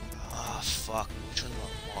 Oh fuck, which one do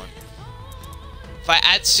I want? If I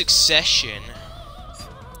add Succession,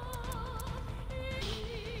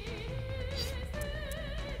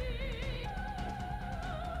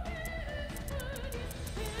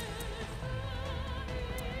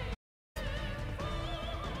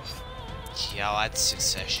 yeah, I'll add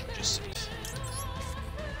Succession just to be...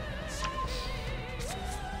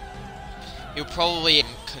 He'll probably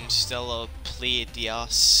Constella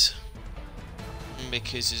Pleiadias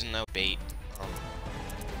because there's no bait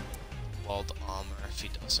World Armor if he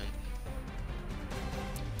doesn't.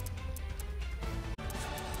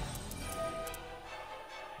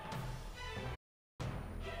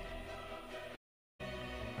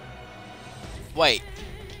 Wait,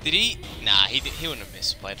 did he? Nah, he wouldn't have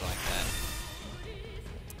misplayed like that.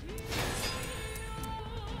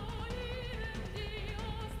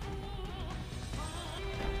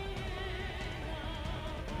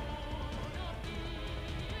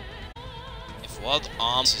 World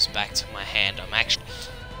Arms is back to my hand. I'm actually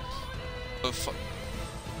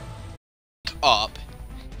up.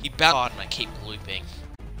 He bowed and I keep looping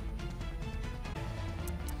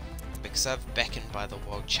because I've beckoned by the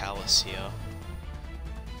World Chalice here.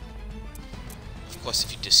 Of course,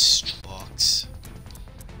 if you destroy box.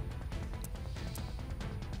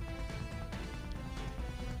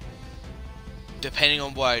 Depending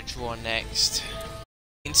on what I draw next.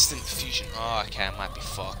 Instant fusion. Oh, okay, I might be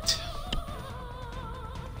fucked.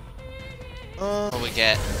 What do we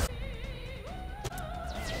get?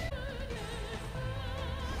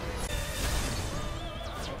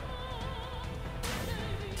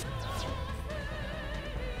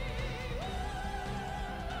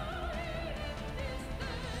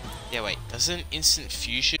 Yeah, wait, doesn't instant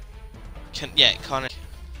fusion... yeah, it kinda...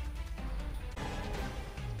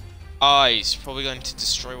 Oh, he's probably going to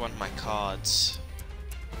destroy one of my cards.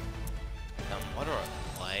 What do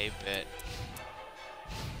I play? But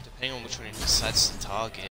depending on which one he decides to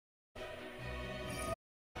target.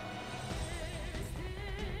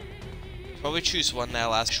 Probably choose one that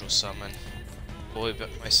allows special summon. Or would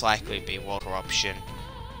most likely be World Corruption.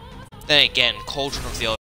 Then again, Cauldron of the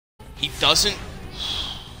Old. He doesn't.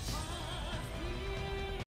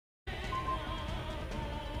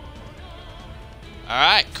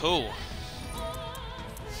 Alright, cool.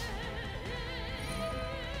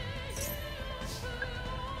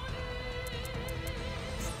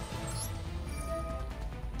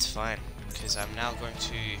 It's fine, because I'm now going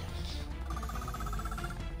to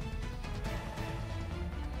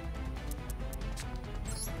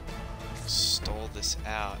stall this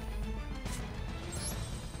out.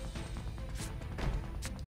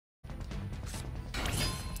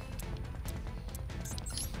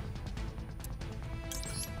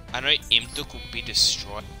 I know Imduk will be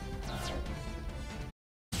destroyed.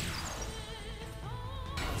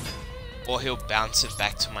 Or he'll bounce it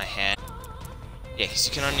back to my hand. Yeah, because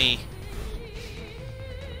you can only...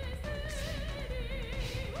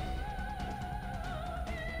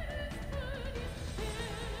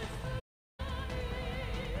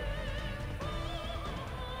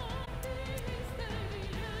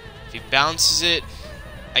 If he bounces it,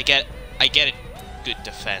 I get a good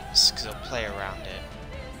defense, because I'll play around it.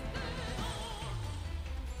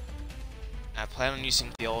 I plan on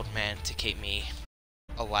using the old man to keep me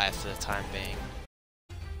alive for the time being.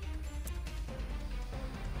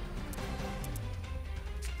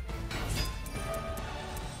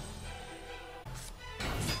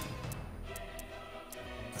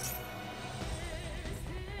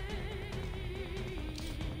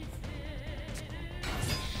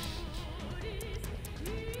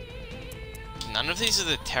 None of these are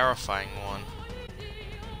the terrifying one.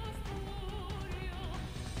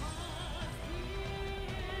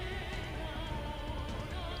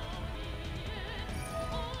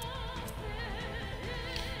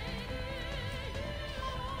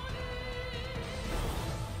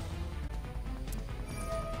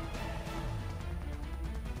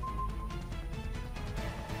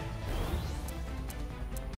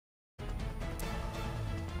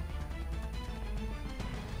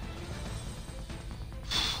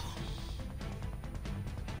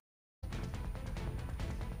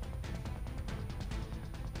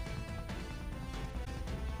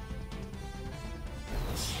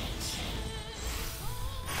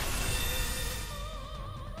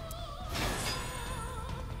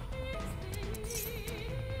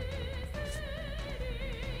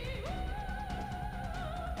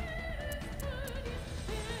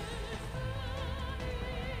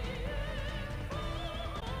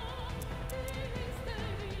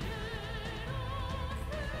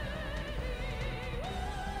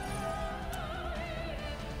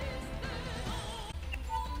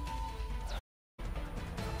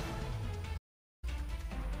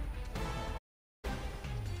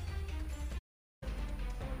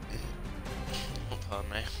 Pardon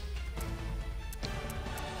me.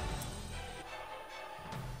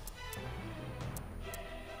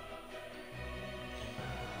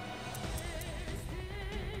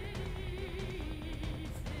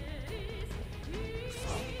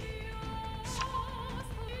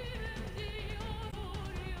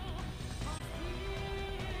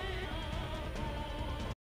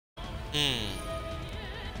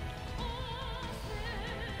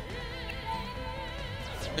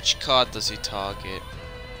 Which card does he target?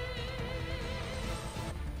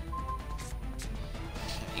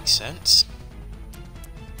 Makes sense.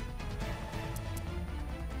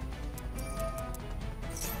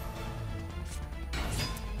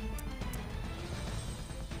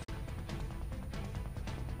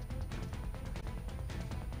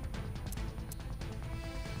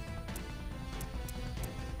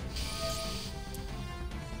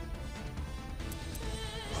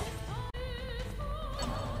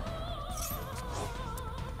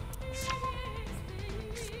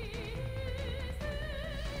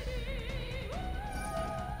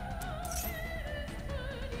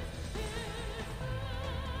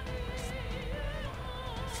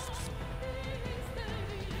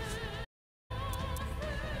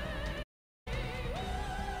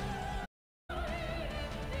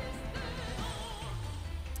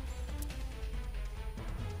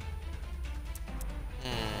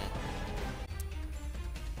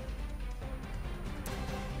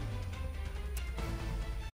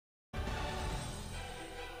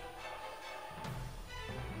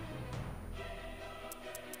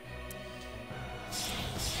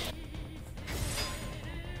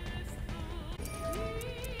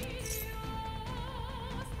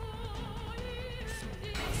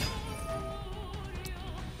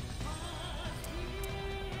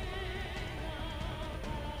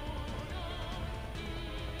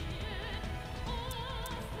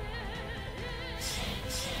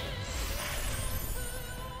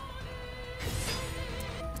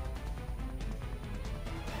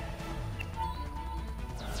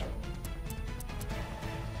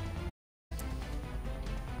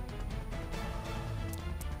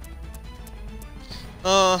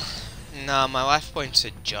 Nah, my life points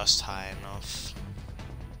are just high enough.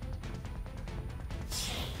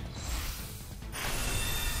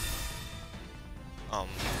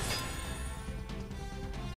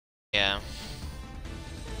 Yeah.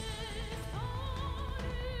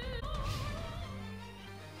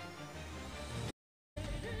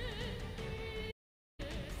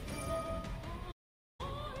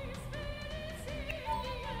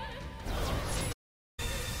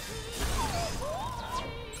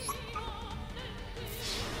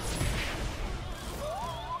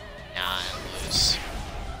 Nah, I lose.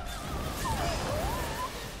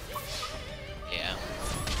 Yeah.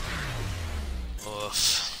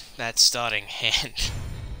 Oof. That starting hand.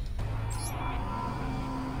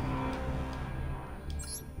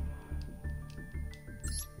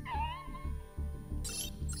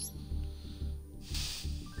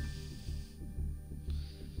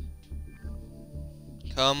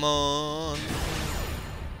 Come on.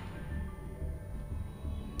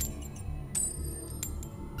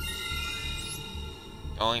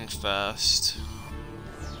 Going first.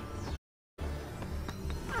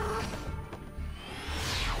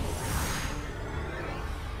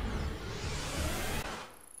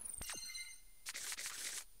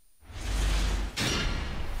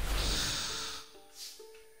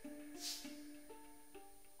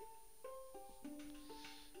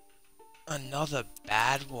 Another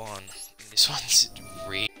bad one. This one's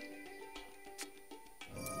real.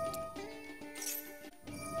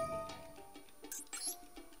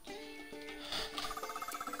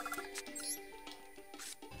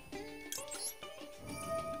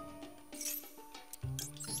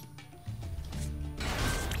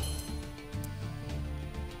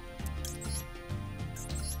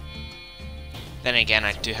 Then again,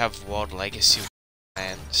 I do have World Legacy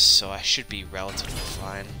lands, so I should be relatively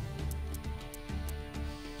fine.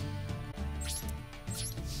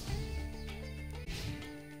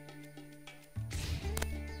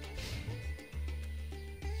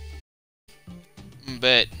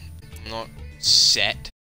 But not set.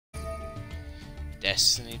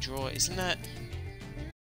 Destiny draw, isn't that?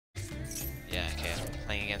 Yeah, okay, I'm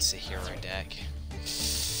playing against the hero deck.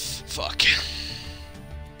 Fuck.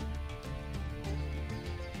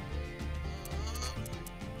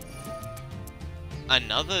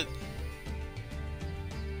 Another...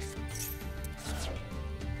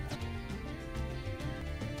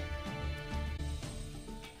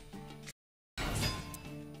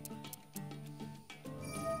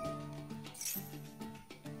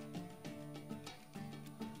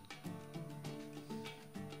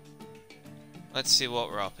 Let's see what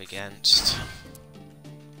we're up against.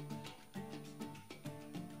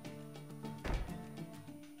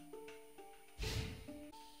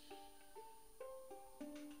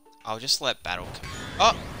 I'll just let battle come.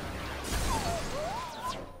 Oh!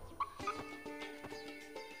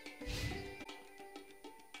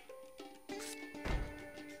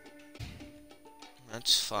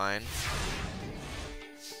 That's fine.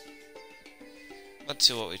 Let's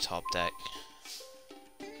see what we top deck.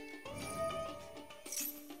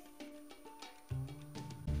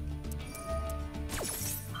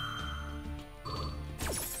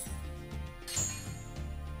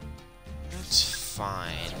 That's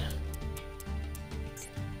fine.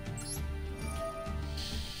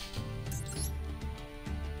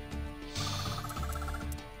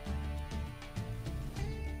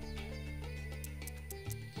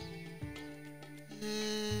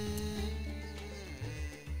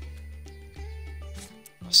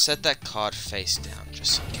 I'll set that card face down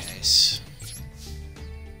just in case.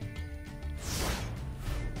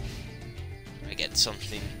 I get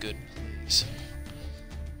something good, please.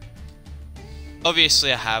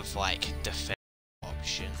 Obviously, I have like defense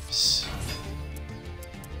options.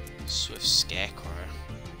 Swift Scarecrow.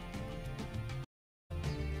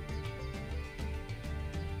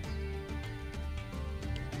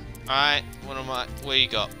 Alright, what you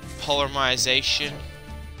got? Polymerization.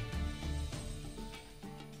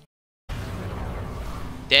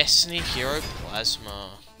 Destiny Hero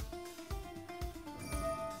Plasma.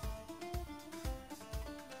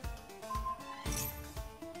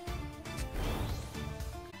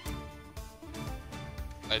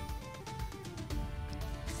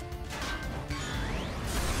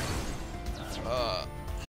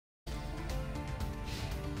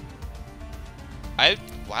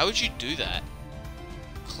 Why would you do that?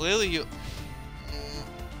 Clearly you...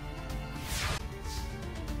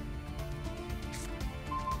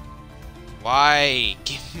 Why?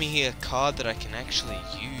 Give me a card that I can actually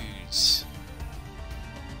use.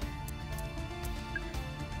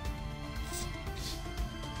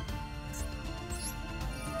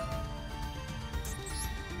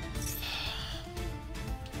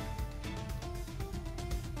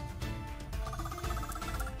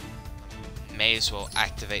 may as well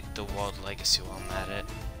activate the World Legacy while I'm at it.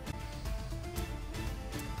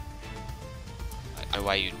 I don't know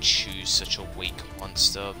why you choose such a weak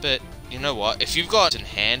monster, but you know what? If you've got it in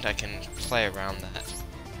hand, I can play around that.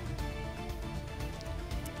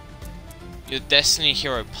 Your Destiny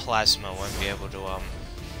Hero Plasma won't be able to,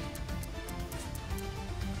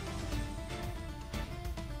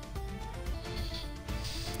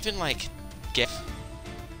 even, like, get...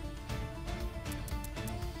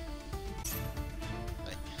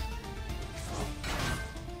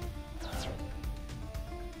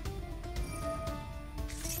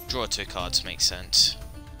 Draw 2 cards makes sense.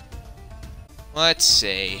 Let's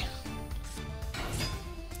see.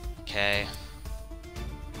 Okay.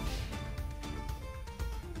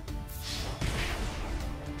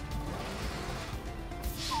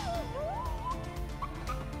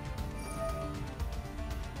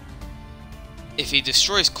 If he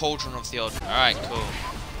destroys Cauldron of the Old... Alright, cool.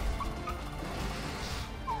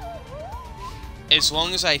 As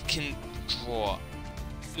long as I can draw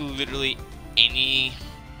literally any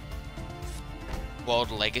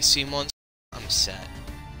World Legacy monster, I'm set.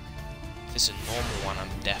 If it's a normal one,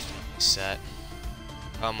 I'm definitely set.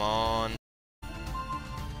 Come on.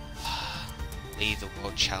 Lee the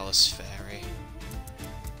World Chalice Fairy.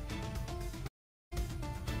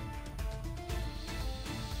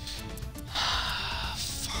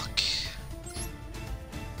 Fuck.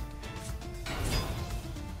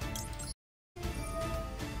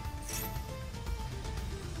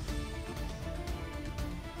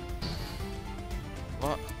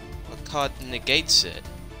 What card negates it?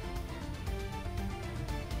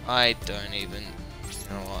 I don't even... You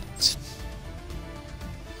know what?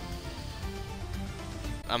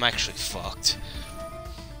 I'm actually fucked.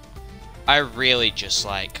 I really just,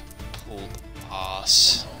 like, pulled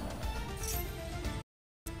ass.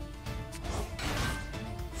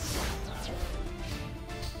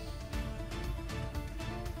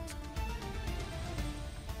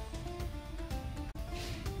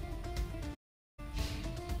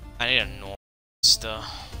 I need a normal monster.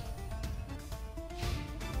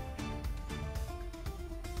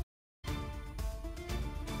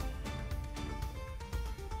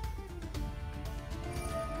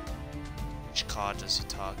 Which card does he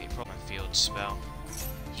target? Probably my field spell.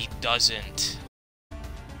 He doesn't.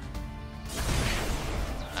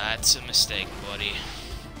 That's a mistake, buddy.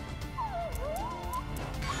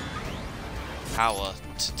 Power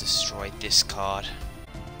to destroy this card.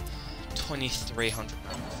 2300.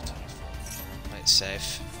 Play it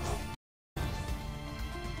safe.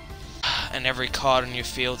 And every card on your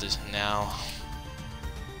field is now.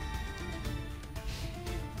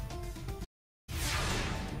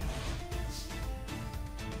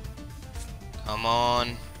 Come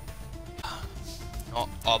on. Not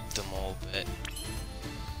optimal, but...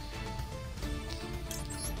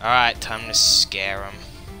 Alright, time to scare him.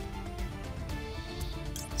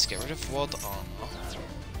 Let's get rid of World Armor.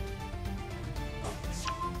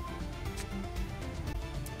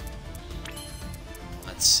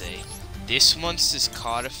 Let's see. This monster's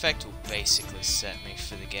card effect will basically set me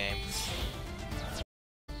for the game.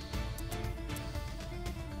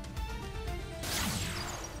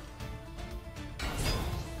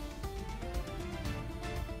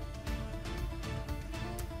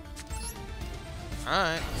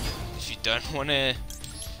 Alright. If you don't want to...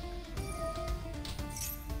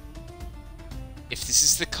 If this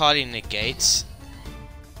is the card he negates...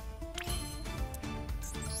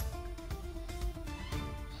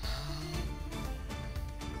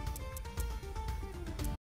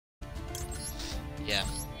 Yeah.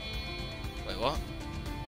 Wait, what?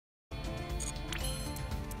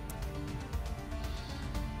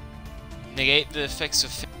 Negate the effects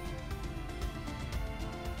of...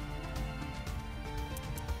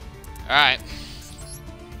 Alright.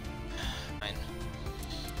 Fine.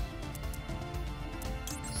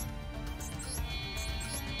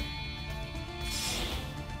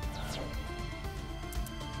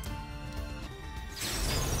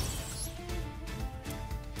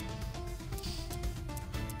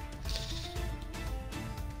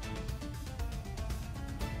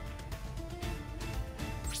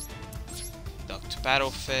 Conduct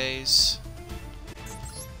battle phase.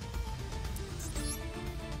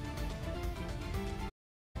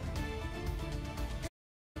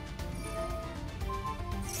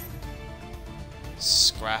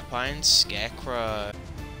 Scrap Iron Scarecrow.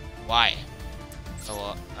 Why? Oh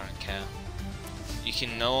what? I don't care. You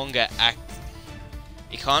can no longer act.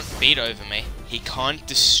 He can't beat over me. He can't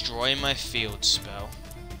destroy my field spell.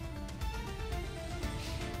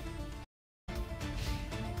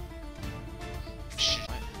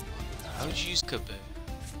 I would use Kaboo.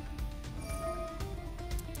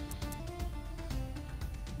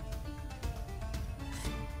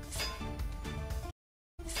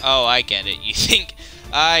 Oh, I get it. You think...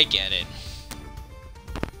 I get it.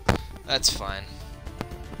 That's fine.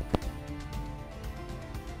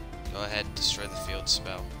 Go ahead, destroy the field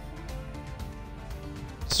spell.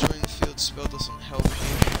 Destroying the field spell doesn't help you.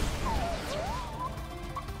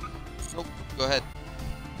 Nope, go ahead.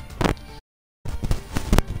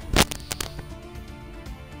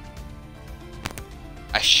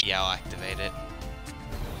 Yeah, I'll activate it.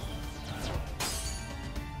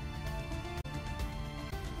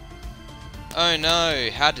 Oh no,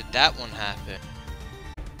 how did that one happen?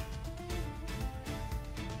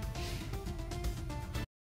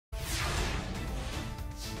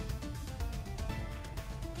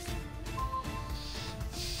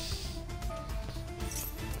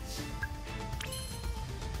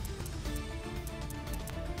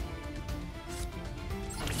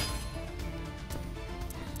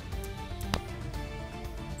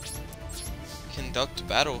 Conduct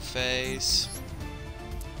battle phase.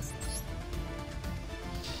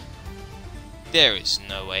 There is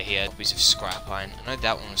no way he had copies of scrap iron. I know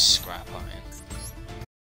that one was scrap iron.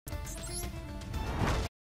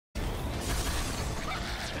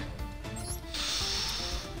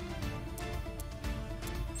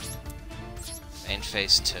 Main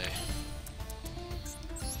phase 2.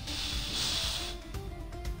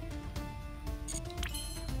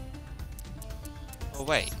 Oh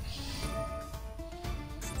wait.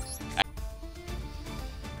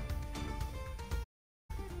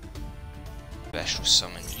 Special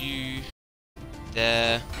summon you.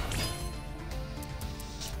 There.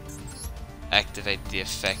 Activate the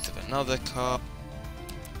effect of another card.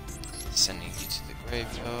 Sending you to the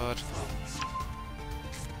graveyard.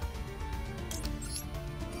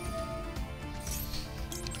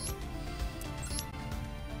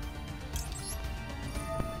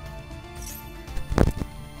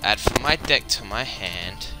 Add from my deck to my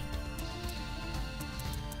hand.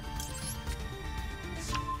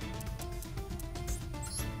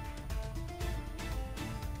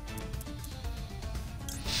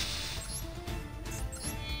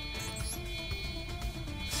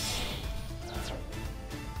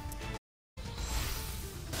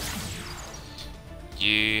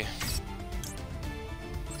 You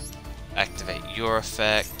activate your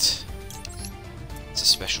effect. It's a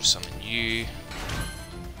special summon you.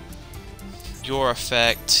 Your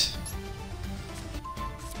effect.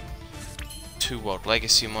 2 World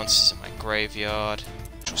Legacy monsters in my graveyard.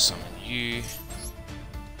 Special summon you.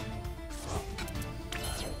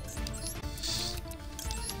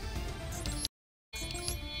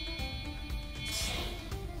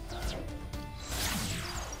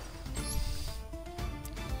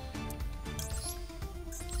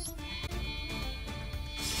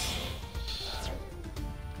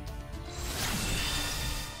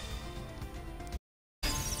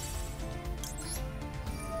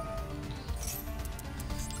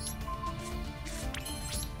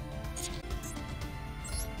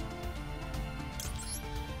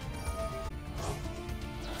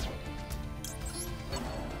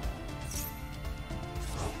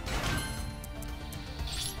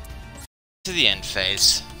 To the end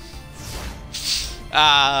phase.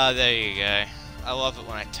 Ah, there you go. I love it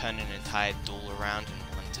when I turn an entire duel around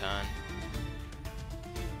in one turn.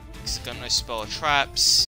 Because I've got no spell or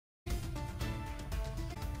traps.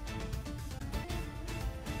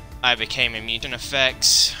 I became immune to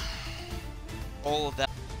effects. All of that.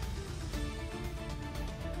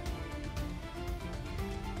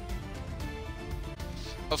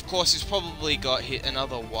 Of course, he's probably got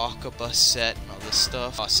another Walker bus set and other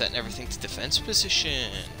stuff. Setting everything to defense position.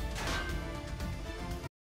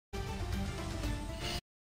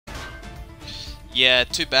 Yeah,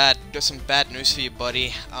 too bad. Got some bad news for you,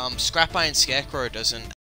 buddy. Scrap Iron Scarecrow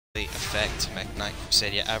doesn't actually affect Mech-Knight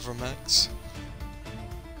Crusadia Avramax.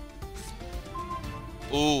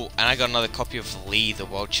 Ooh, and I got another copy of Lee, the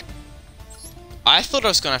World Champion. I thought I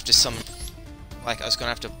was gonna have to summon, like I was gonna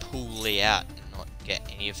have to pull Lee out and not get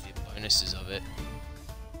any of the bonuses of it.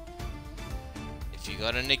 If you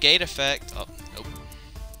got a negate effect, oh nope.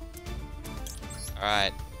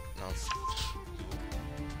 Alright, no.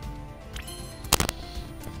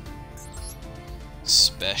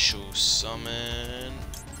 Special summon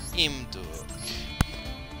Imduk.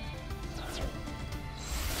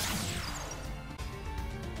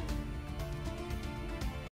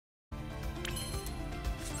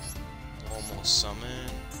 Normal summon.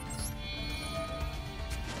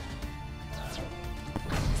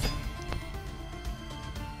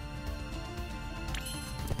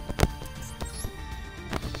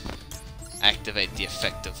 Activate the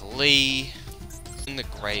effect of Lee in the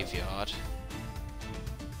graveyard.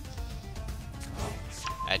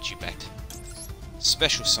 Add you back.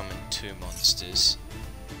 Special summon 2 monsters.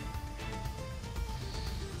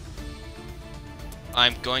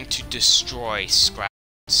 I'm going to destroy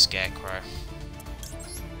Scarecrow.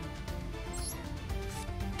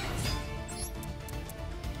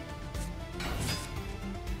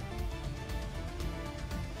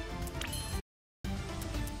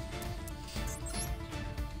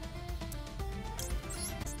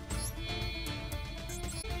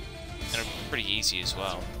 And pretty easy as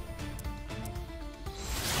well.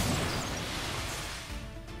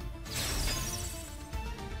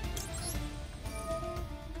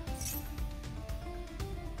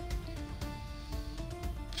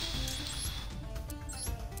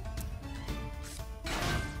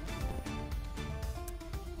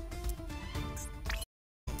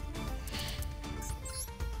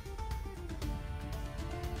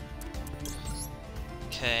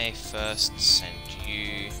 Okay, first send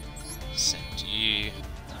you. Set you.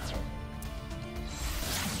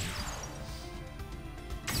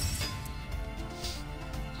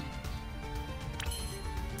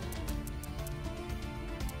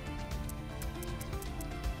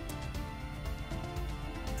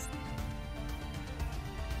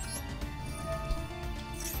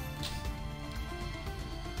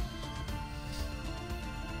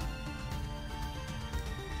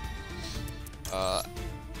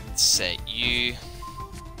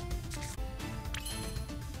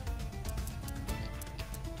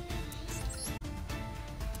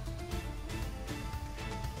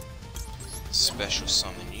 Special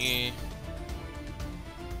summon you.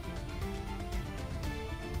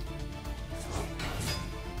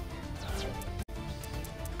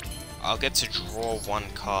 I'll get to draw 1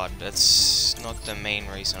 card. That's not the main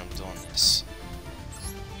reason I'm doing this.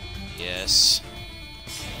 Yes.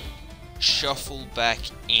 Shuffle back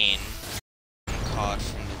in 1 card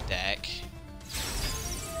from the deck.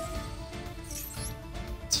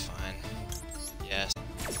 It's fine. Yes.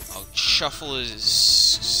 I'll shuffle his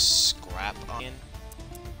scrap in.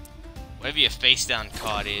 Whatever your face down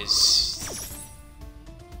card is.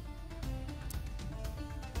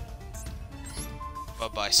 Bye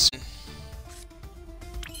bye.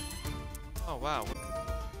 Oh wow.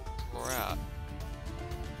 We're out.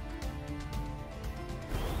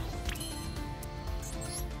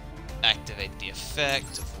 Activate the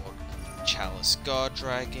effect of Chalice God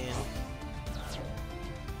Dragon.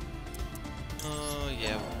 Oh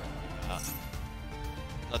yeah,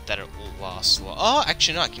 not that it will last long. Oh,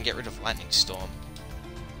 actually no, I can get rid of Lightning Storm.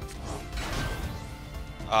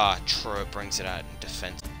 Ah, true, it brings it out in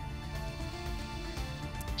defense.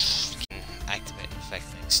 You can activate an effect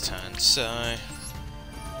next turn, so...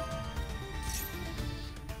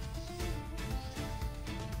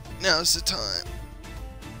 now's the time.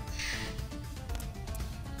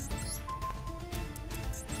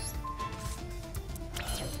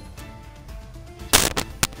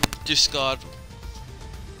 Discard.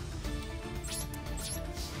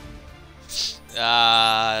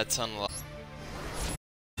 That's unlucky.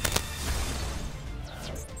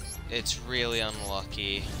 It's really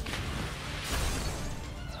unlucky.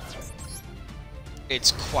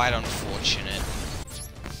 It's quite unfortunate.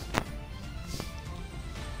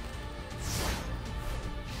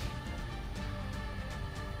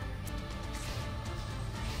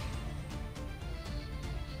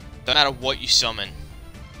 No matter what you summon.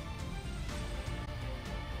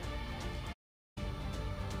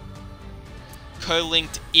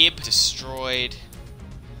 Co-linked Ib destroyed.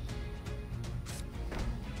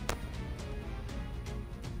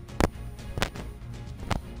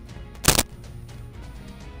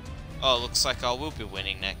 Oh, looks like I will be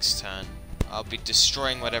winning next turn. I'll be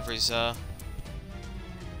destroying whatever is alright,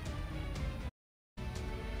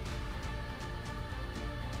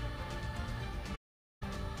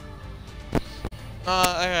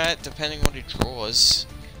 depending on what he draws.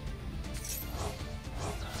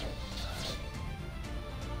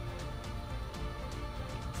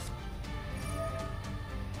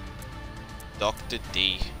 Dr.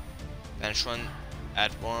 D. Bench 1,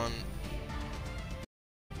 add 1.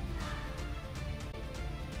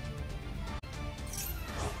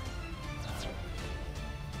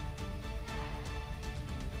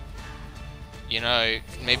 You know,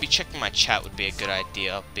 maybe checking my chat would be a good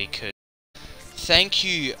idea because... Thank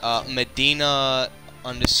you, Medina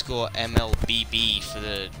 _MLBB for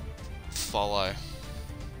the follow.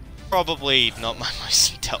 Probably not my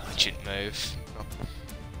most intelligent move.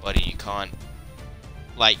 Buddy, you can't...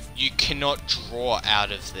 Like, you cannot draw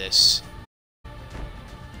out of this.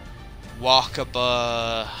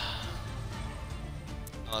 Wakaba...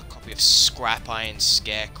 Another copy of Scrap Iron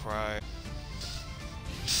Scarecrow.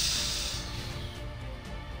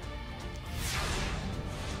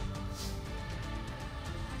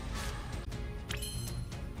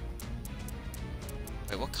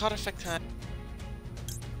 what card effect can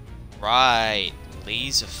I... Right,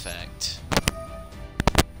 Lee's effect.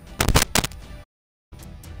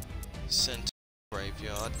 Sent to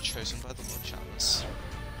graveyard, chosen by the Lord Chalice.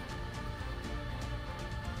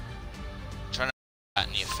 Trying to out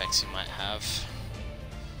any effects he might have.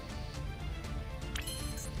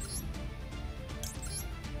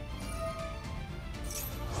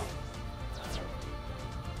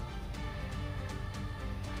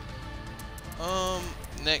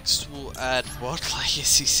 Next we'll add World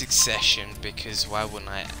Legacy Succession, because why wouldn't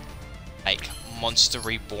I? Like, Monster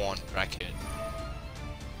Reborn bracket.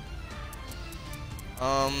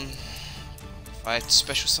 If I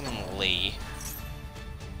special summon Lee.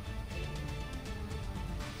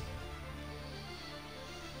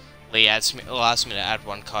 Lee allows me to add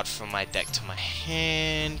one card from my deck to my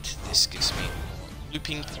hand. This gives me more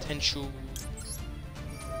looping potential.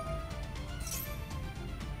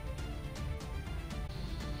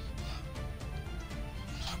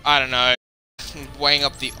 I don't know. Weighing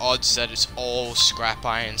up the odds that it's all Scrap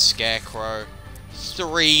Iron Scarecrow.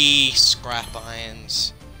 3 Scrap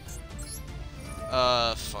Irons.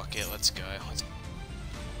 Fuck it, let's go.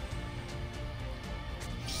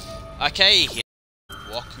 Okay, here.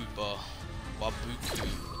 Wakuba. Wabuku.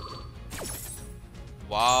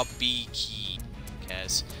 Wabiki. Who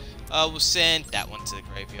cares? We'll send that one to the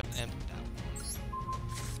graveyard. And that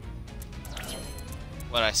one.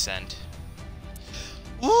 What'd I send?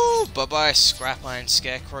 Woo! Bye-bye, Scrap Iron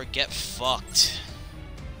Scarecrow. Get fucked.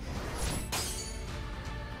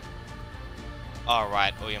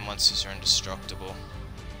 Alright, all your monsters are indestructible.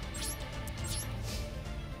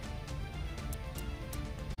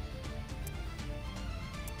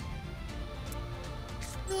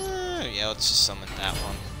 Yeah, let's just summon that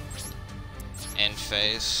one. End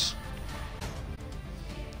phase.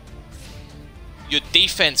 Your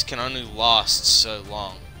defense can only last so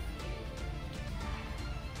long.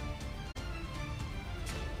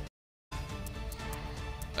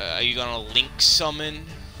 Are you gonna link summon?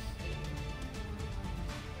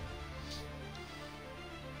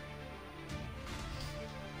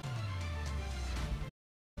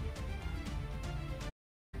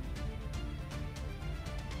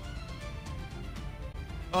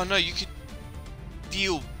 Oh no, you could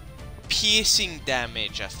deal piercing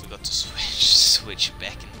damage. I forgot to switch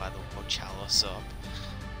back and buy the World Chalice up.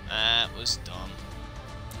 That was dumb.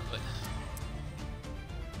 But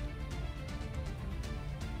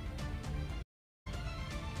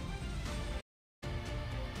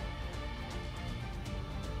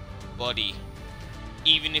body,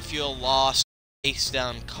 even if your last face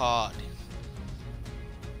down card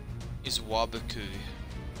is Wabuku,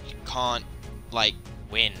 you can't, like,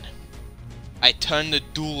 win. I turned the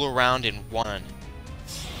duel around in 1.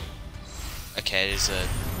 Okay, it's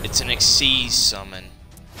an Xyz summon.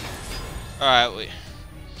 Alright,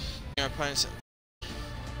 your opponent's...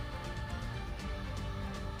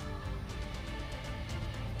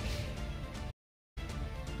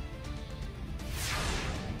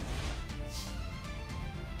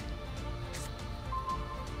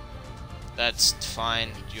 That's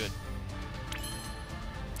fine.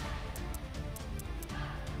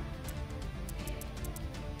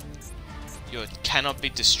 Your cannot be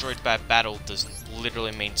destroyed by battle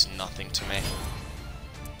literally means nothing to me.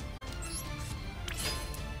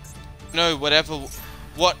 No,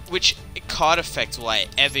 which card effect will I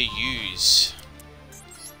ever use?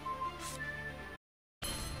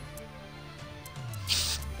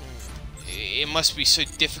 It must be so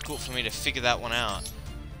difficult for me to figure that one out.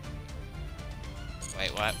 Wait,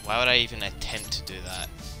 why would I even attempt to do that?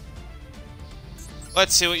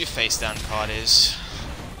 Let's see what your face down card is.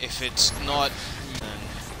 If it's not, then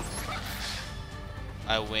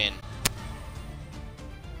I win.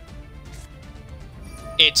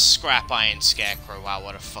 It's Scrap Iron Scarecrow. Wow,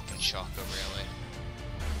 what a fucking shocker, really.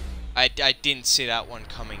 I didn't see that one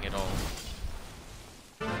coming at all.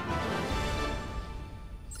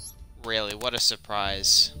 Really, what a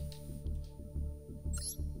surprise.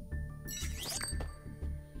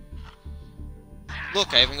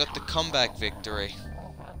 Look, I even got the comeback victory.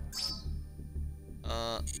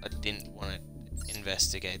 I didn't want to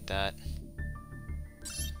investigate that.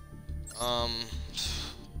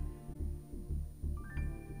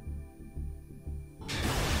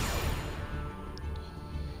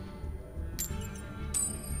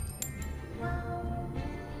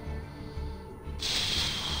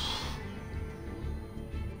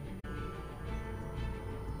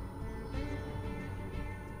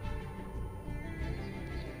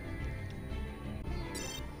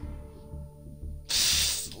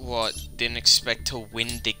 What? Didn't expect to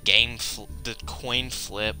win the game, the coin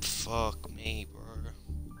flip? Fuck me, bro.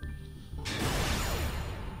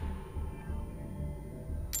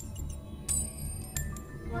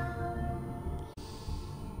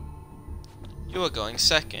 You are going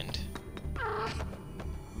second.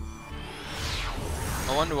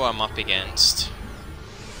 I wonder what I'm up against.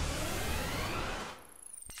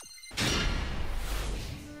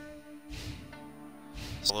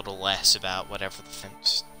 A little less about whatever the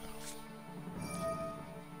fence.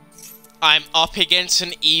 I'm up against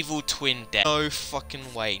an evil twin deck. No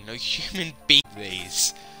fucking way. No human being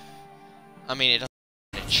these. I mean, it doesn't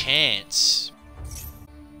have a chance.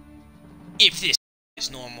 If this is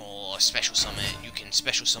normal or special summon, you can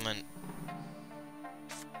special summon.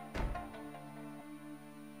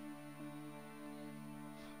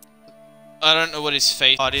 I don't know what his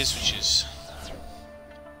face card is, which is.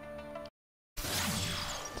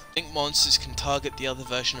 Link monsters can target the other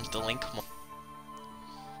version of the Link monster.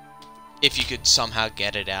 If you could somehow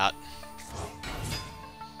get it out.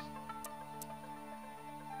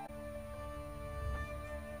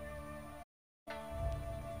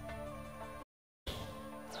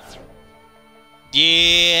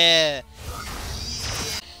 Yeah!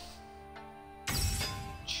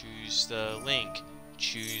 Choose the link.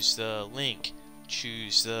 Choose the link.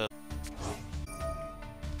 Choose the...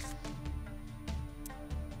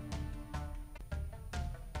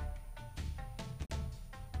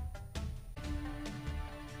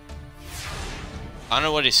 I don't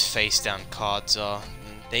know what his face down cards are.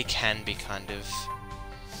 They can be kind of...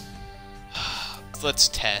 Let's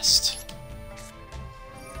test.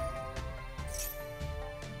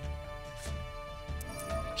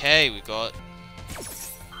 Okay, we got...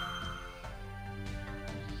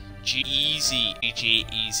 Easy.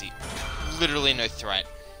 GG easy. Literally no threat.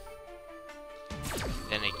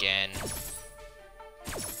 Then again...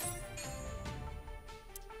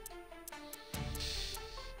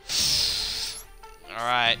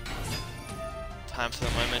 Alright. Time for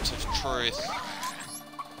the moment of truth.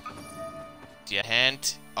 Do you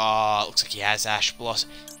hand? Oh, looks like he has Ash Blossom.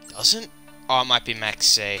 Doesn't? Oh, it might be Max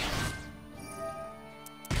C.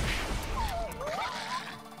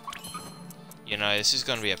 You know, this is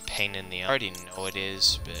gonna be a pain in the... I already know it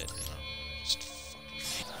is, but... You know, just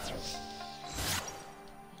fucking...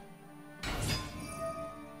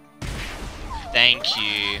 Thank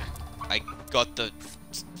you. I got the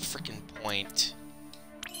freaking point.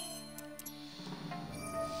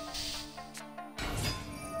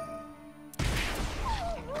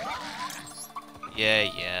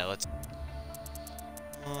 Yeah,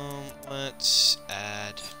 let's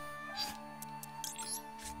add...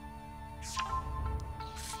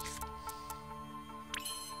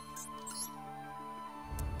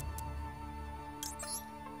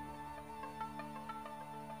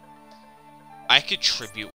 I could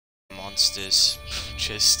tribute monsters,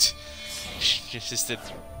 just the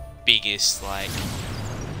biggest, like...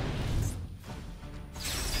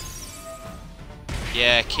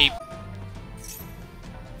 Yeah, keep...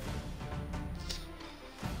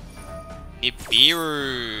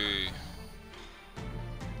 Nibiru.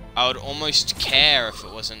 I would almost care if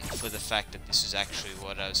it wasn't for the fact that this was actually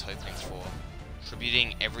what I was hoping for.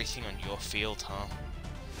 Tributing everything on your field, huh?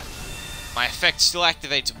 My effect still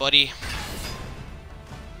activates, buddy.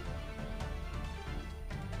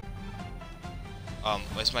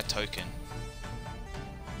 Where's my token?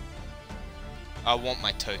 I want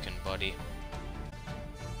my token, buddy.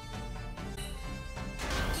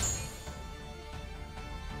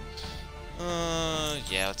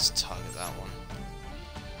 Yeah, let's target that one.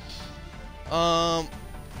 Oh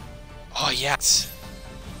yeah.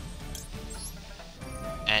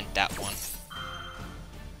 And that one.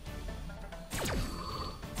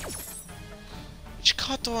 Which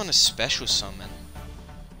card do I want to special summon?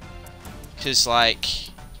 Because, like,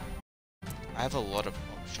 I have a lot of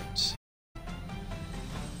options.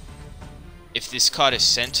 If this card is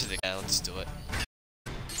sent to the guy, let's do it.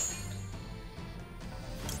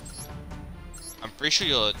 I'm pretty sure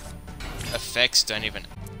your effects don't even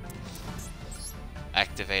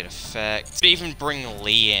activate effect. But even bring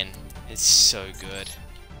Lee in is so good.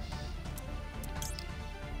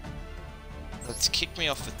 Let's kick me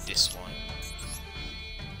off with this one.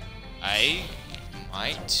 I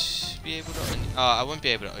might be able to... I won't be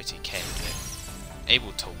able to OTK, but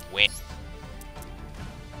able to win.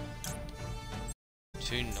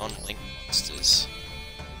 2 non-link monsters.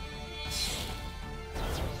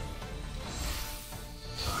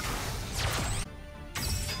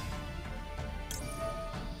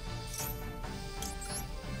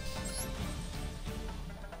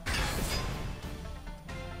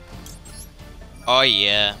 Oh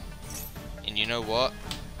yeah, and you know what?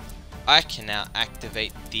 I can now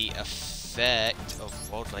activate the effect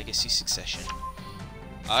of World Legacy Succession.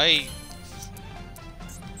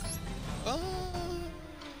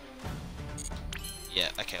 Yeah,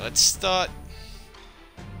 okay, let's start.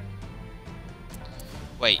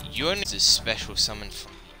 Wait, you only need a special summon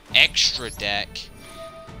from the extra deck.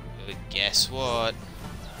 But guess what?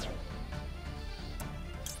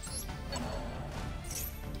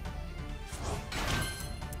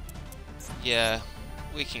 Yeah,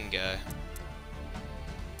 we can go.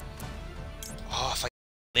 Oh, if I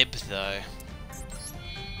lib though.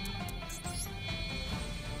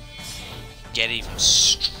 Get even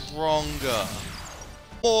stronger.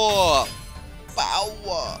 More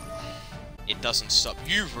power. It doesn't stop.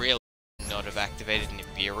 You really not have activated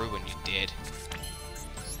Nibiru when you did.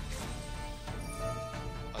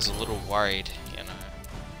 I was a little worried, you know.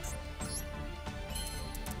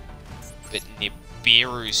 But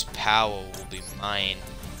Nibiru's power will be mine.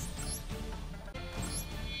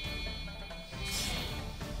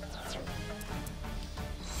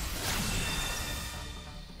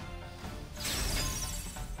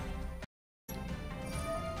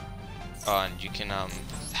 Oh, and you can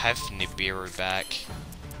have Nibiru back.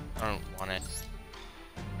 I don't want it.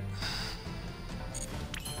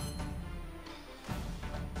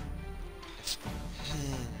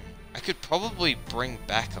 I could probably bring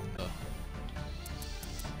back a...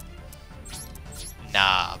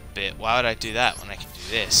 Nah, but why would I do that when I can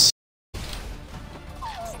do this?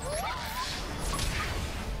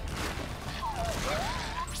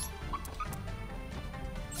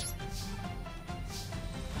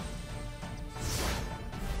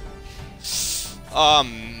 Oh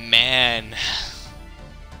man.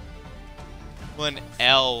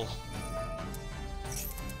 1L.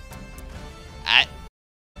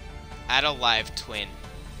 At a live twin.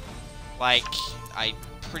 Like, I'm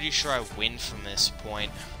pretty sure I win from this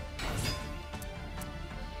point.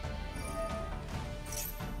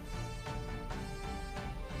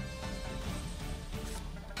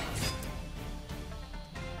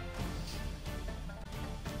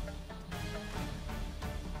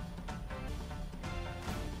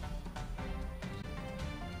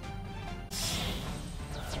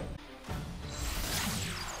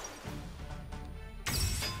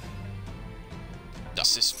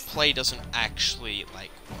 This play doesn't actually,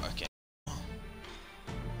 like, work.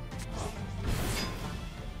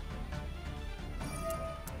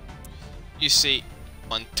 You see,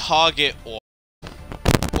 on target or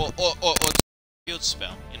field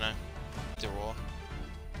spell, you know, either or.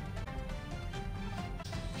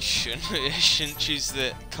 Shouldn't choose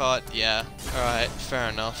the card. Yeah, all right, fair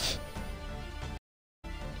enough.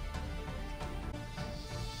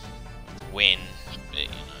 Win, but, you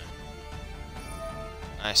know.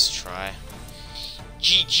 Nice try.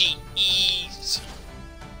 GG's.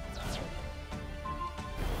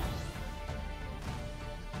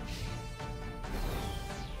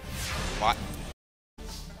 What?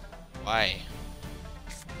 Why?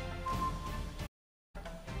 I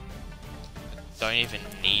don't even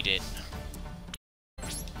need it.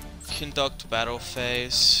 Conduct battle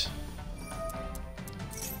phase.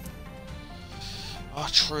 Oh,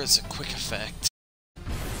 true, it's a quick effect.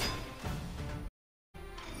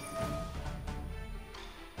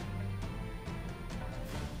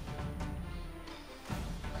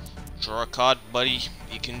 Draw a card, buddy.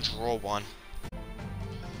 You can draw one.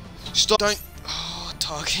 Stop! Don't. Oh,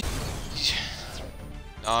 target.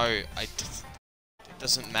 No, it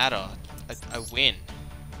doesn't matter. I win.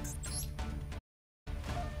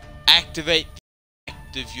 Activate the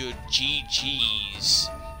effect of your GGs.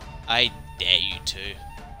 I dare you to.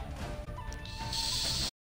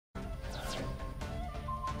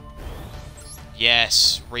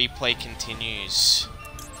 Yes, replay continues.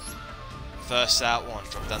 First that one,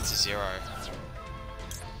 drop down to 0.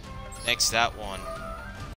 Next that one.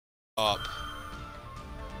 Up.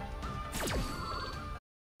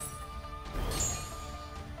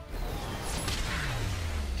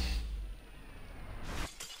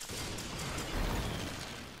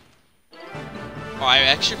 Oh, I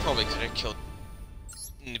actually probably could have killed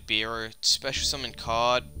Nibiru. Special summon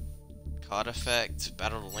card effect,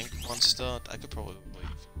 battle the link monster. I could probably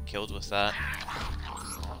have killed with that.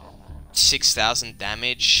 6,000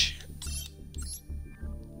 damage.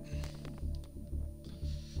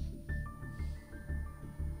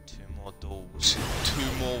 Two more duels.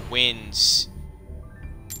 2 more wins.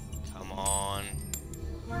 Come on.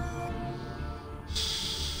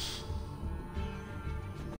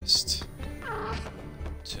 Just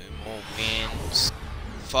 2 more wins.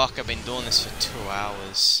 Fuck, I've been doing this for 2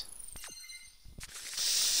 hours.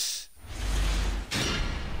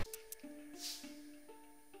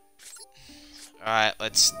 Alright,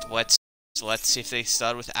 let's see if they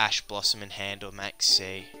start with Ash Blossom in hand or Max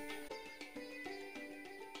C.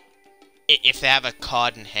 If they have a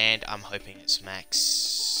card in hand, I'm hoping it's Max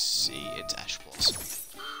C. It's Ash Blossom.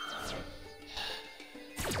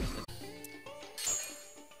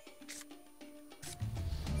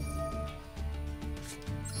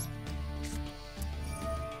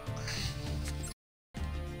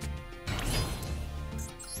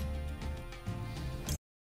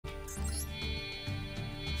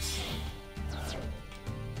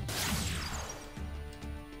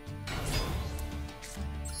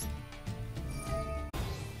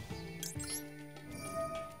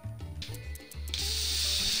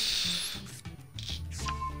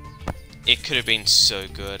 It could have been so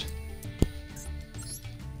good.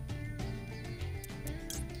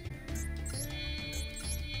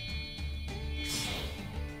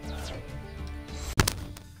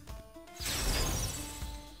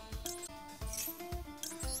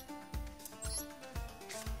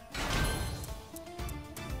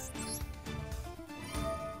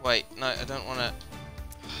 Wait, no, I don't want to...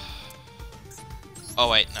 Oh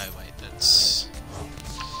wait, no, wait, that's...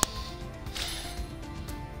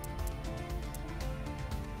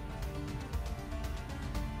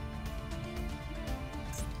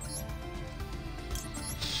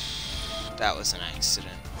 That was an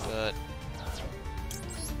accident, but...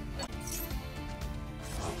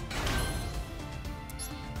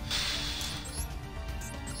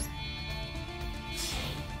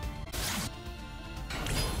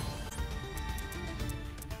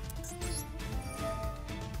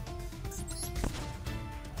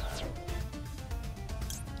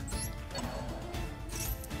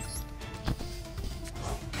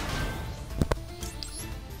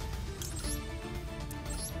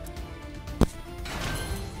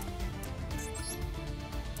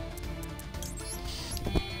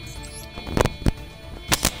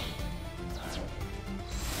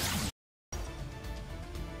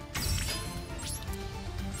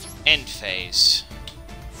 End phase.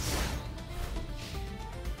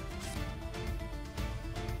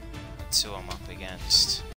 That's who I'm up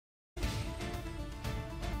against.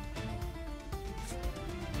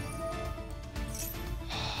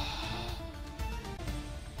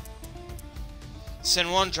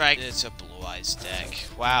 Send one dragon. It's a Blue Eyes deck.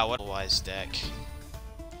 Wow, what a Blue Eyes deck.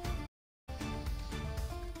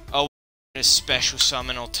 Oh, a special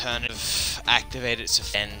summon alternative. Activate its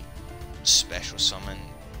offend. Special summon.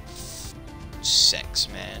 Sex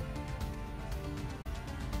man.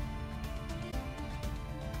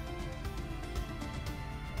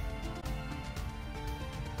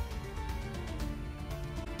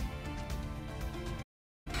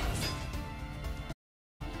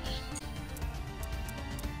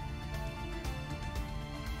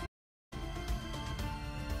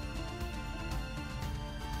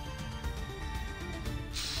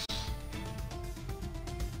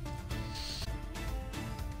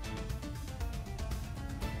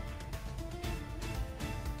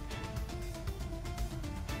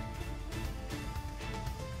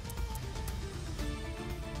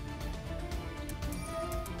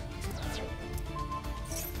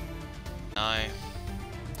 No.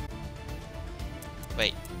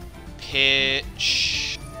 Wait.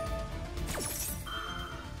 Pitch.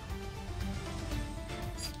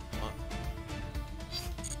 What?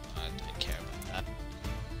 I don't care about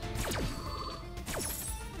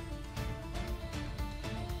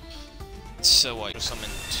that. So what? Summon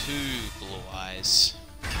 2 Blue Eyes.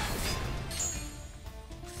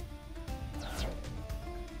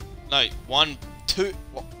 No, 1, 2,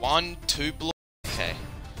 1, 2 Blue. Okay.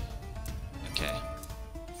 Okay.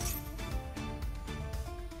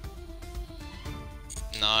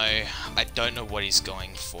 No, I don't know what he's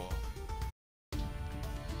going for.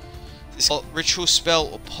 This ritual spell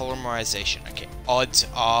or polymerization. Okay, odds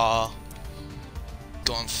are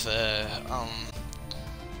going for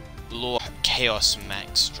Lord Chaos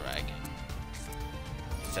Max Dragon.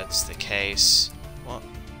 If that's the case. What?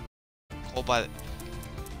 Call by the...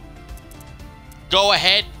 Go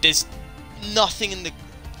ahead, there's nothing in the...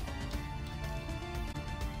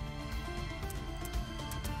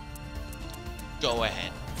 Go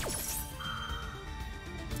ahead.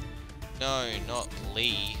 No, not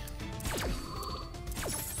Lee.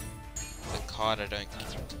 The card I don't...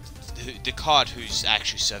 The card who's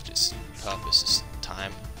actually served its purpose this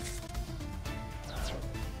time.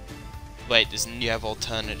 Wait, you have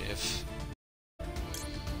alternative.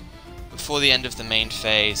 Before the end of the main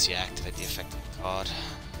phase, you activate the effective card.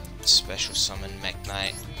 Special summon Mech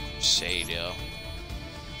Knight, Crusader.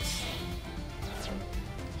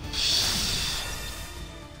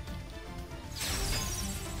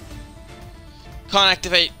 Can't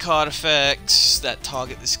activate card effects that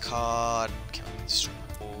target this card. Can't destroy.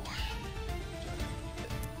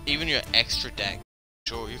 Even your extra deck.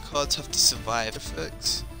 Sure, your cards have to survive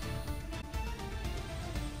effects.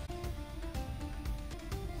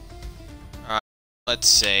 Alright, let's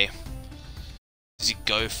see. Does he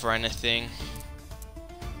go for anything?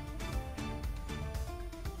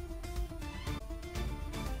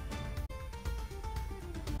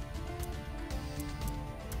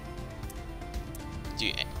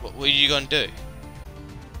 What are you gonna do?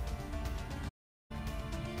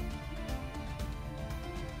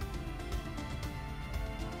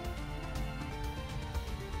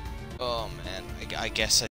 Oh man, I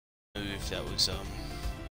guess I moved. That was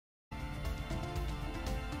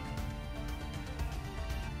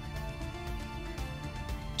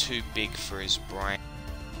too big for his brain.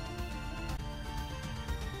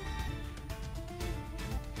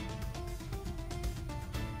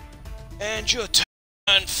 And your turn.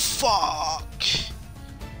 Fuck.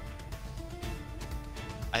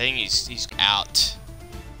 I think he's out.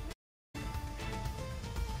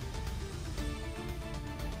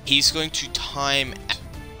 He's going to time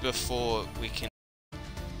before we can.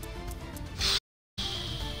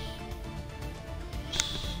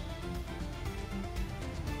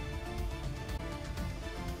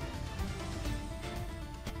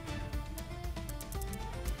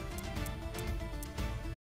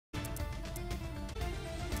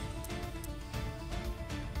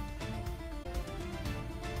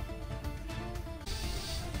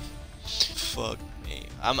 Fuck me.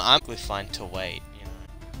 I'm fine to wait, you know.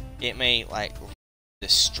 It may like the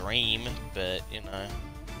stream, but you know,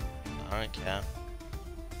 I don't care.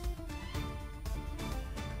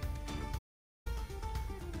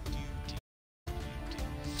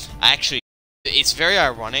 Actually, it's very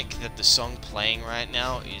ironic that the song playing right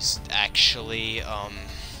now is actually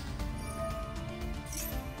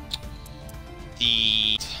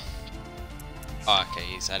the. Oh, okay,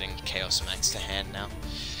 he's adding Chaos Max to hand now.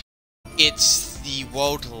 It's the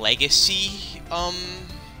World Legacy,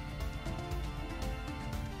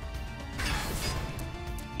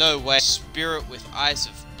 no way. Spirit with Eyes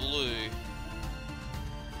of Blue.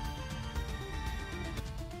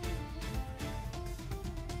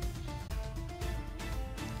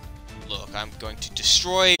 Look, I'm going to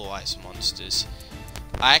destroy Blue Eyes monsters.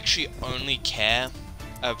 I actually only care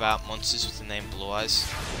about monsters with the name Blue Eyes.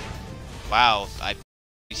 Wow, I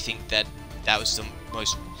think that was the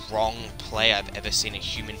most wrong play I've ever seen a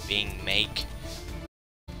human being make.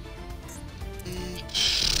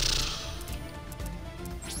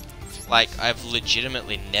 Like, I've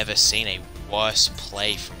legitimately never seen a worse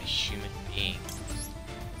play from a human being.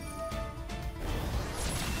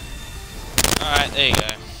 Alright, there you go.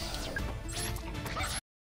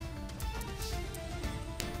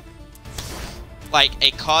 Like,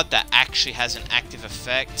 a card that actually has an active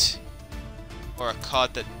effect, or a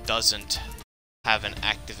card that doesn't have an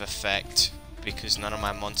active effect, because none of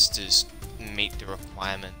my monsters meet the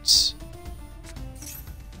requirements.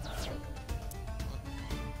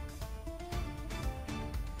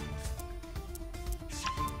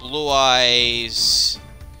 Blue Eyes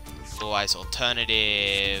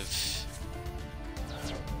Alternative,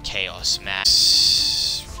 Chaos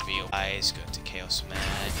Max, Reveal Eyes, go to Chaos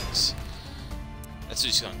Max. That's what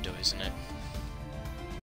he's gonna do, isn't it?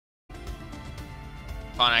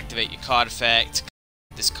 Can't activate your card effect.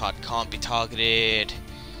 This card can't be targeted.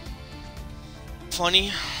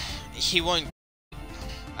 Funny, he won't.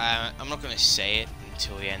 I'm not gonna say it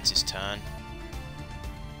until he ends his turn.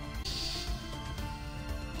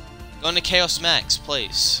 Go into Chaos Max,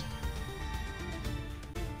 please.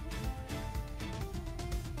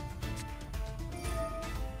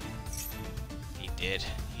 He did.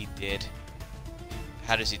 He did.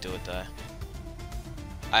 How does he do it though?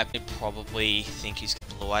 I probably think he's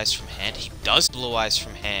got Blue Eyes from hand. He does Blue Eyes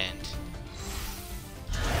from hand.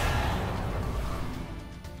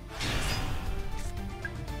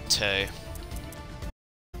 Two.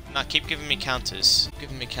 No, keep giving me counters. Keep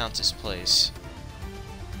giving me counters, please.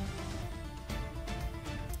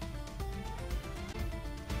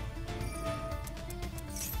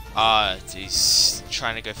 He's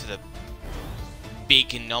trying to go for the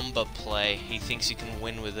big number play. He thinks he can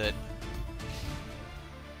win with it.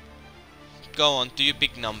 Go on, do your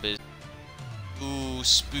big numbers. Ooh,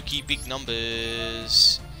 spooky big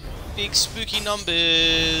numbers. Big spooky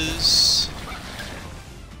numbers.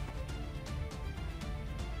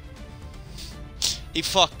 He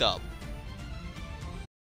fucked up.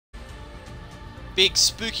 Big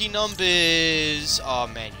spooky numbers. Oh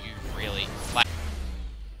man, you really like.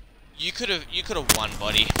 You could have won,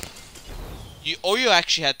 buddy. All you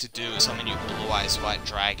actually had to do is summon your Blue Eyes White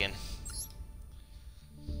Dragon.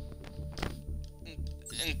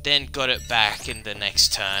 And then got it back in the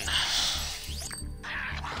next turn.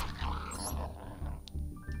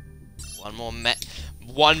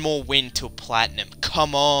 One more win till platinum.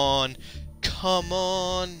 Come on. Come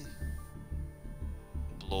on.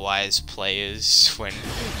 Blue Eyes players, when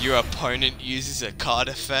your opponent uses a card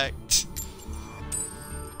effect.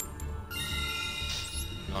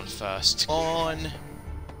 On first. On.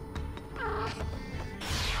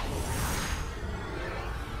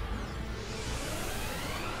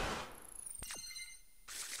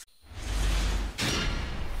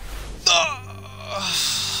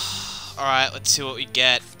 Alright, let's see what we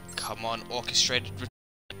get. Come on, orchestrated.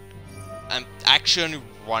 I'm actually only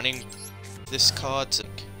running this card.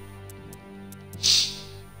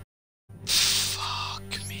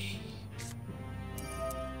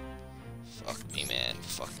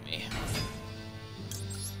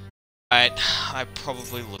 Alright, I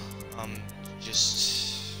probably look.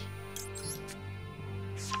 Just.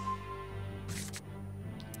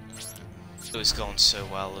 It was going so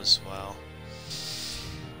well as well.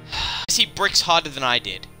 I see bricks harder than I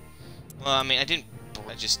did. Well, I mean, I didn't.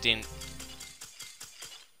 I just didn't.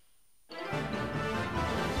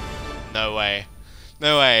 No way.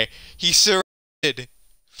 No way. He surrendered.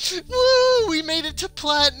 Woo! We made it to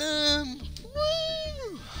platinum!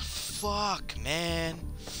 Woo! Fuck, man.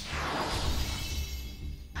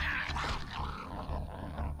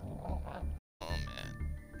 Oh, man.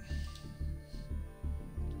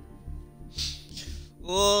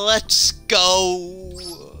 Let's go!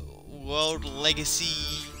 World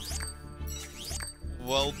Legacy.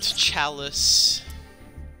 World Chalice.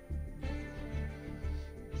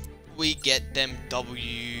 We get them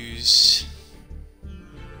W's.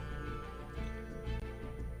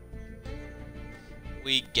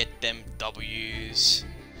 We get them W's.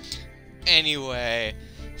 Anyway,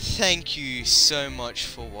 thank you so much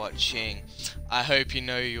for watching. I hope you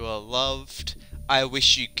know you are loved. I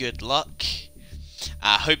wish you good luck.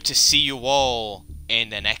 I hope to see you all in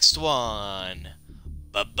the next one.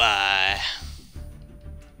 Bye-bye.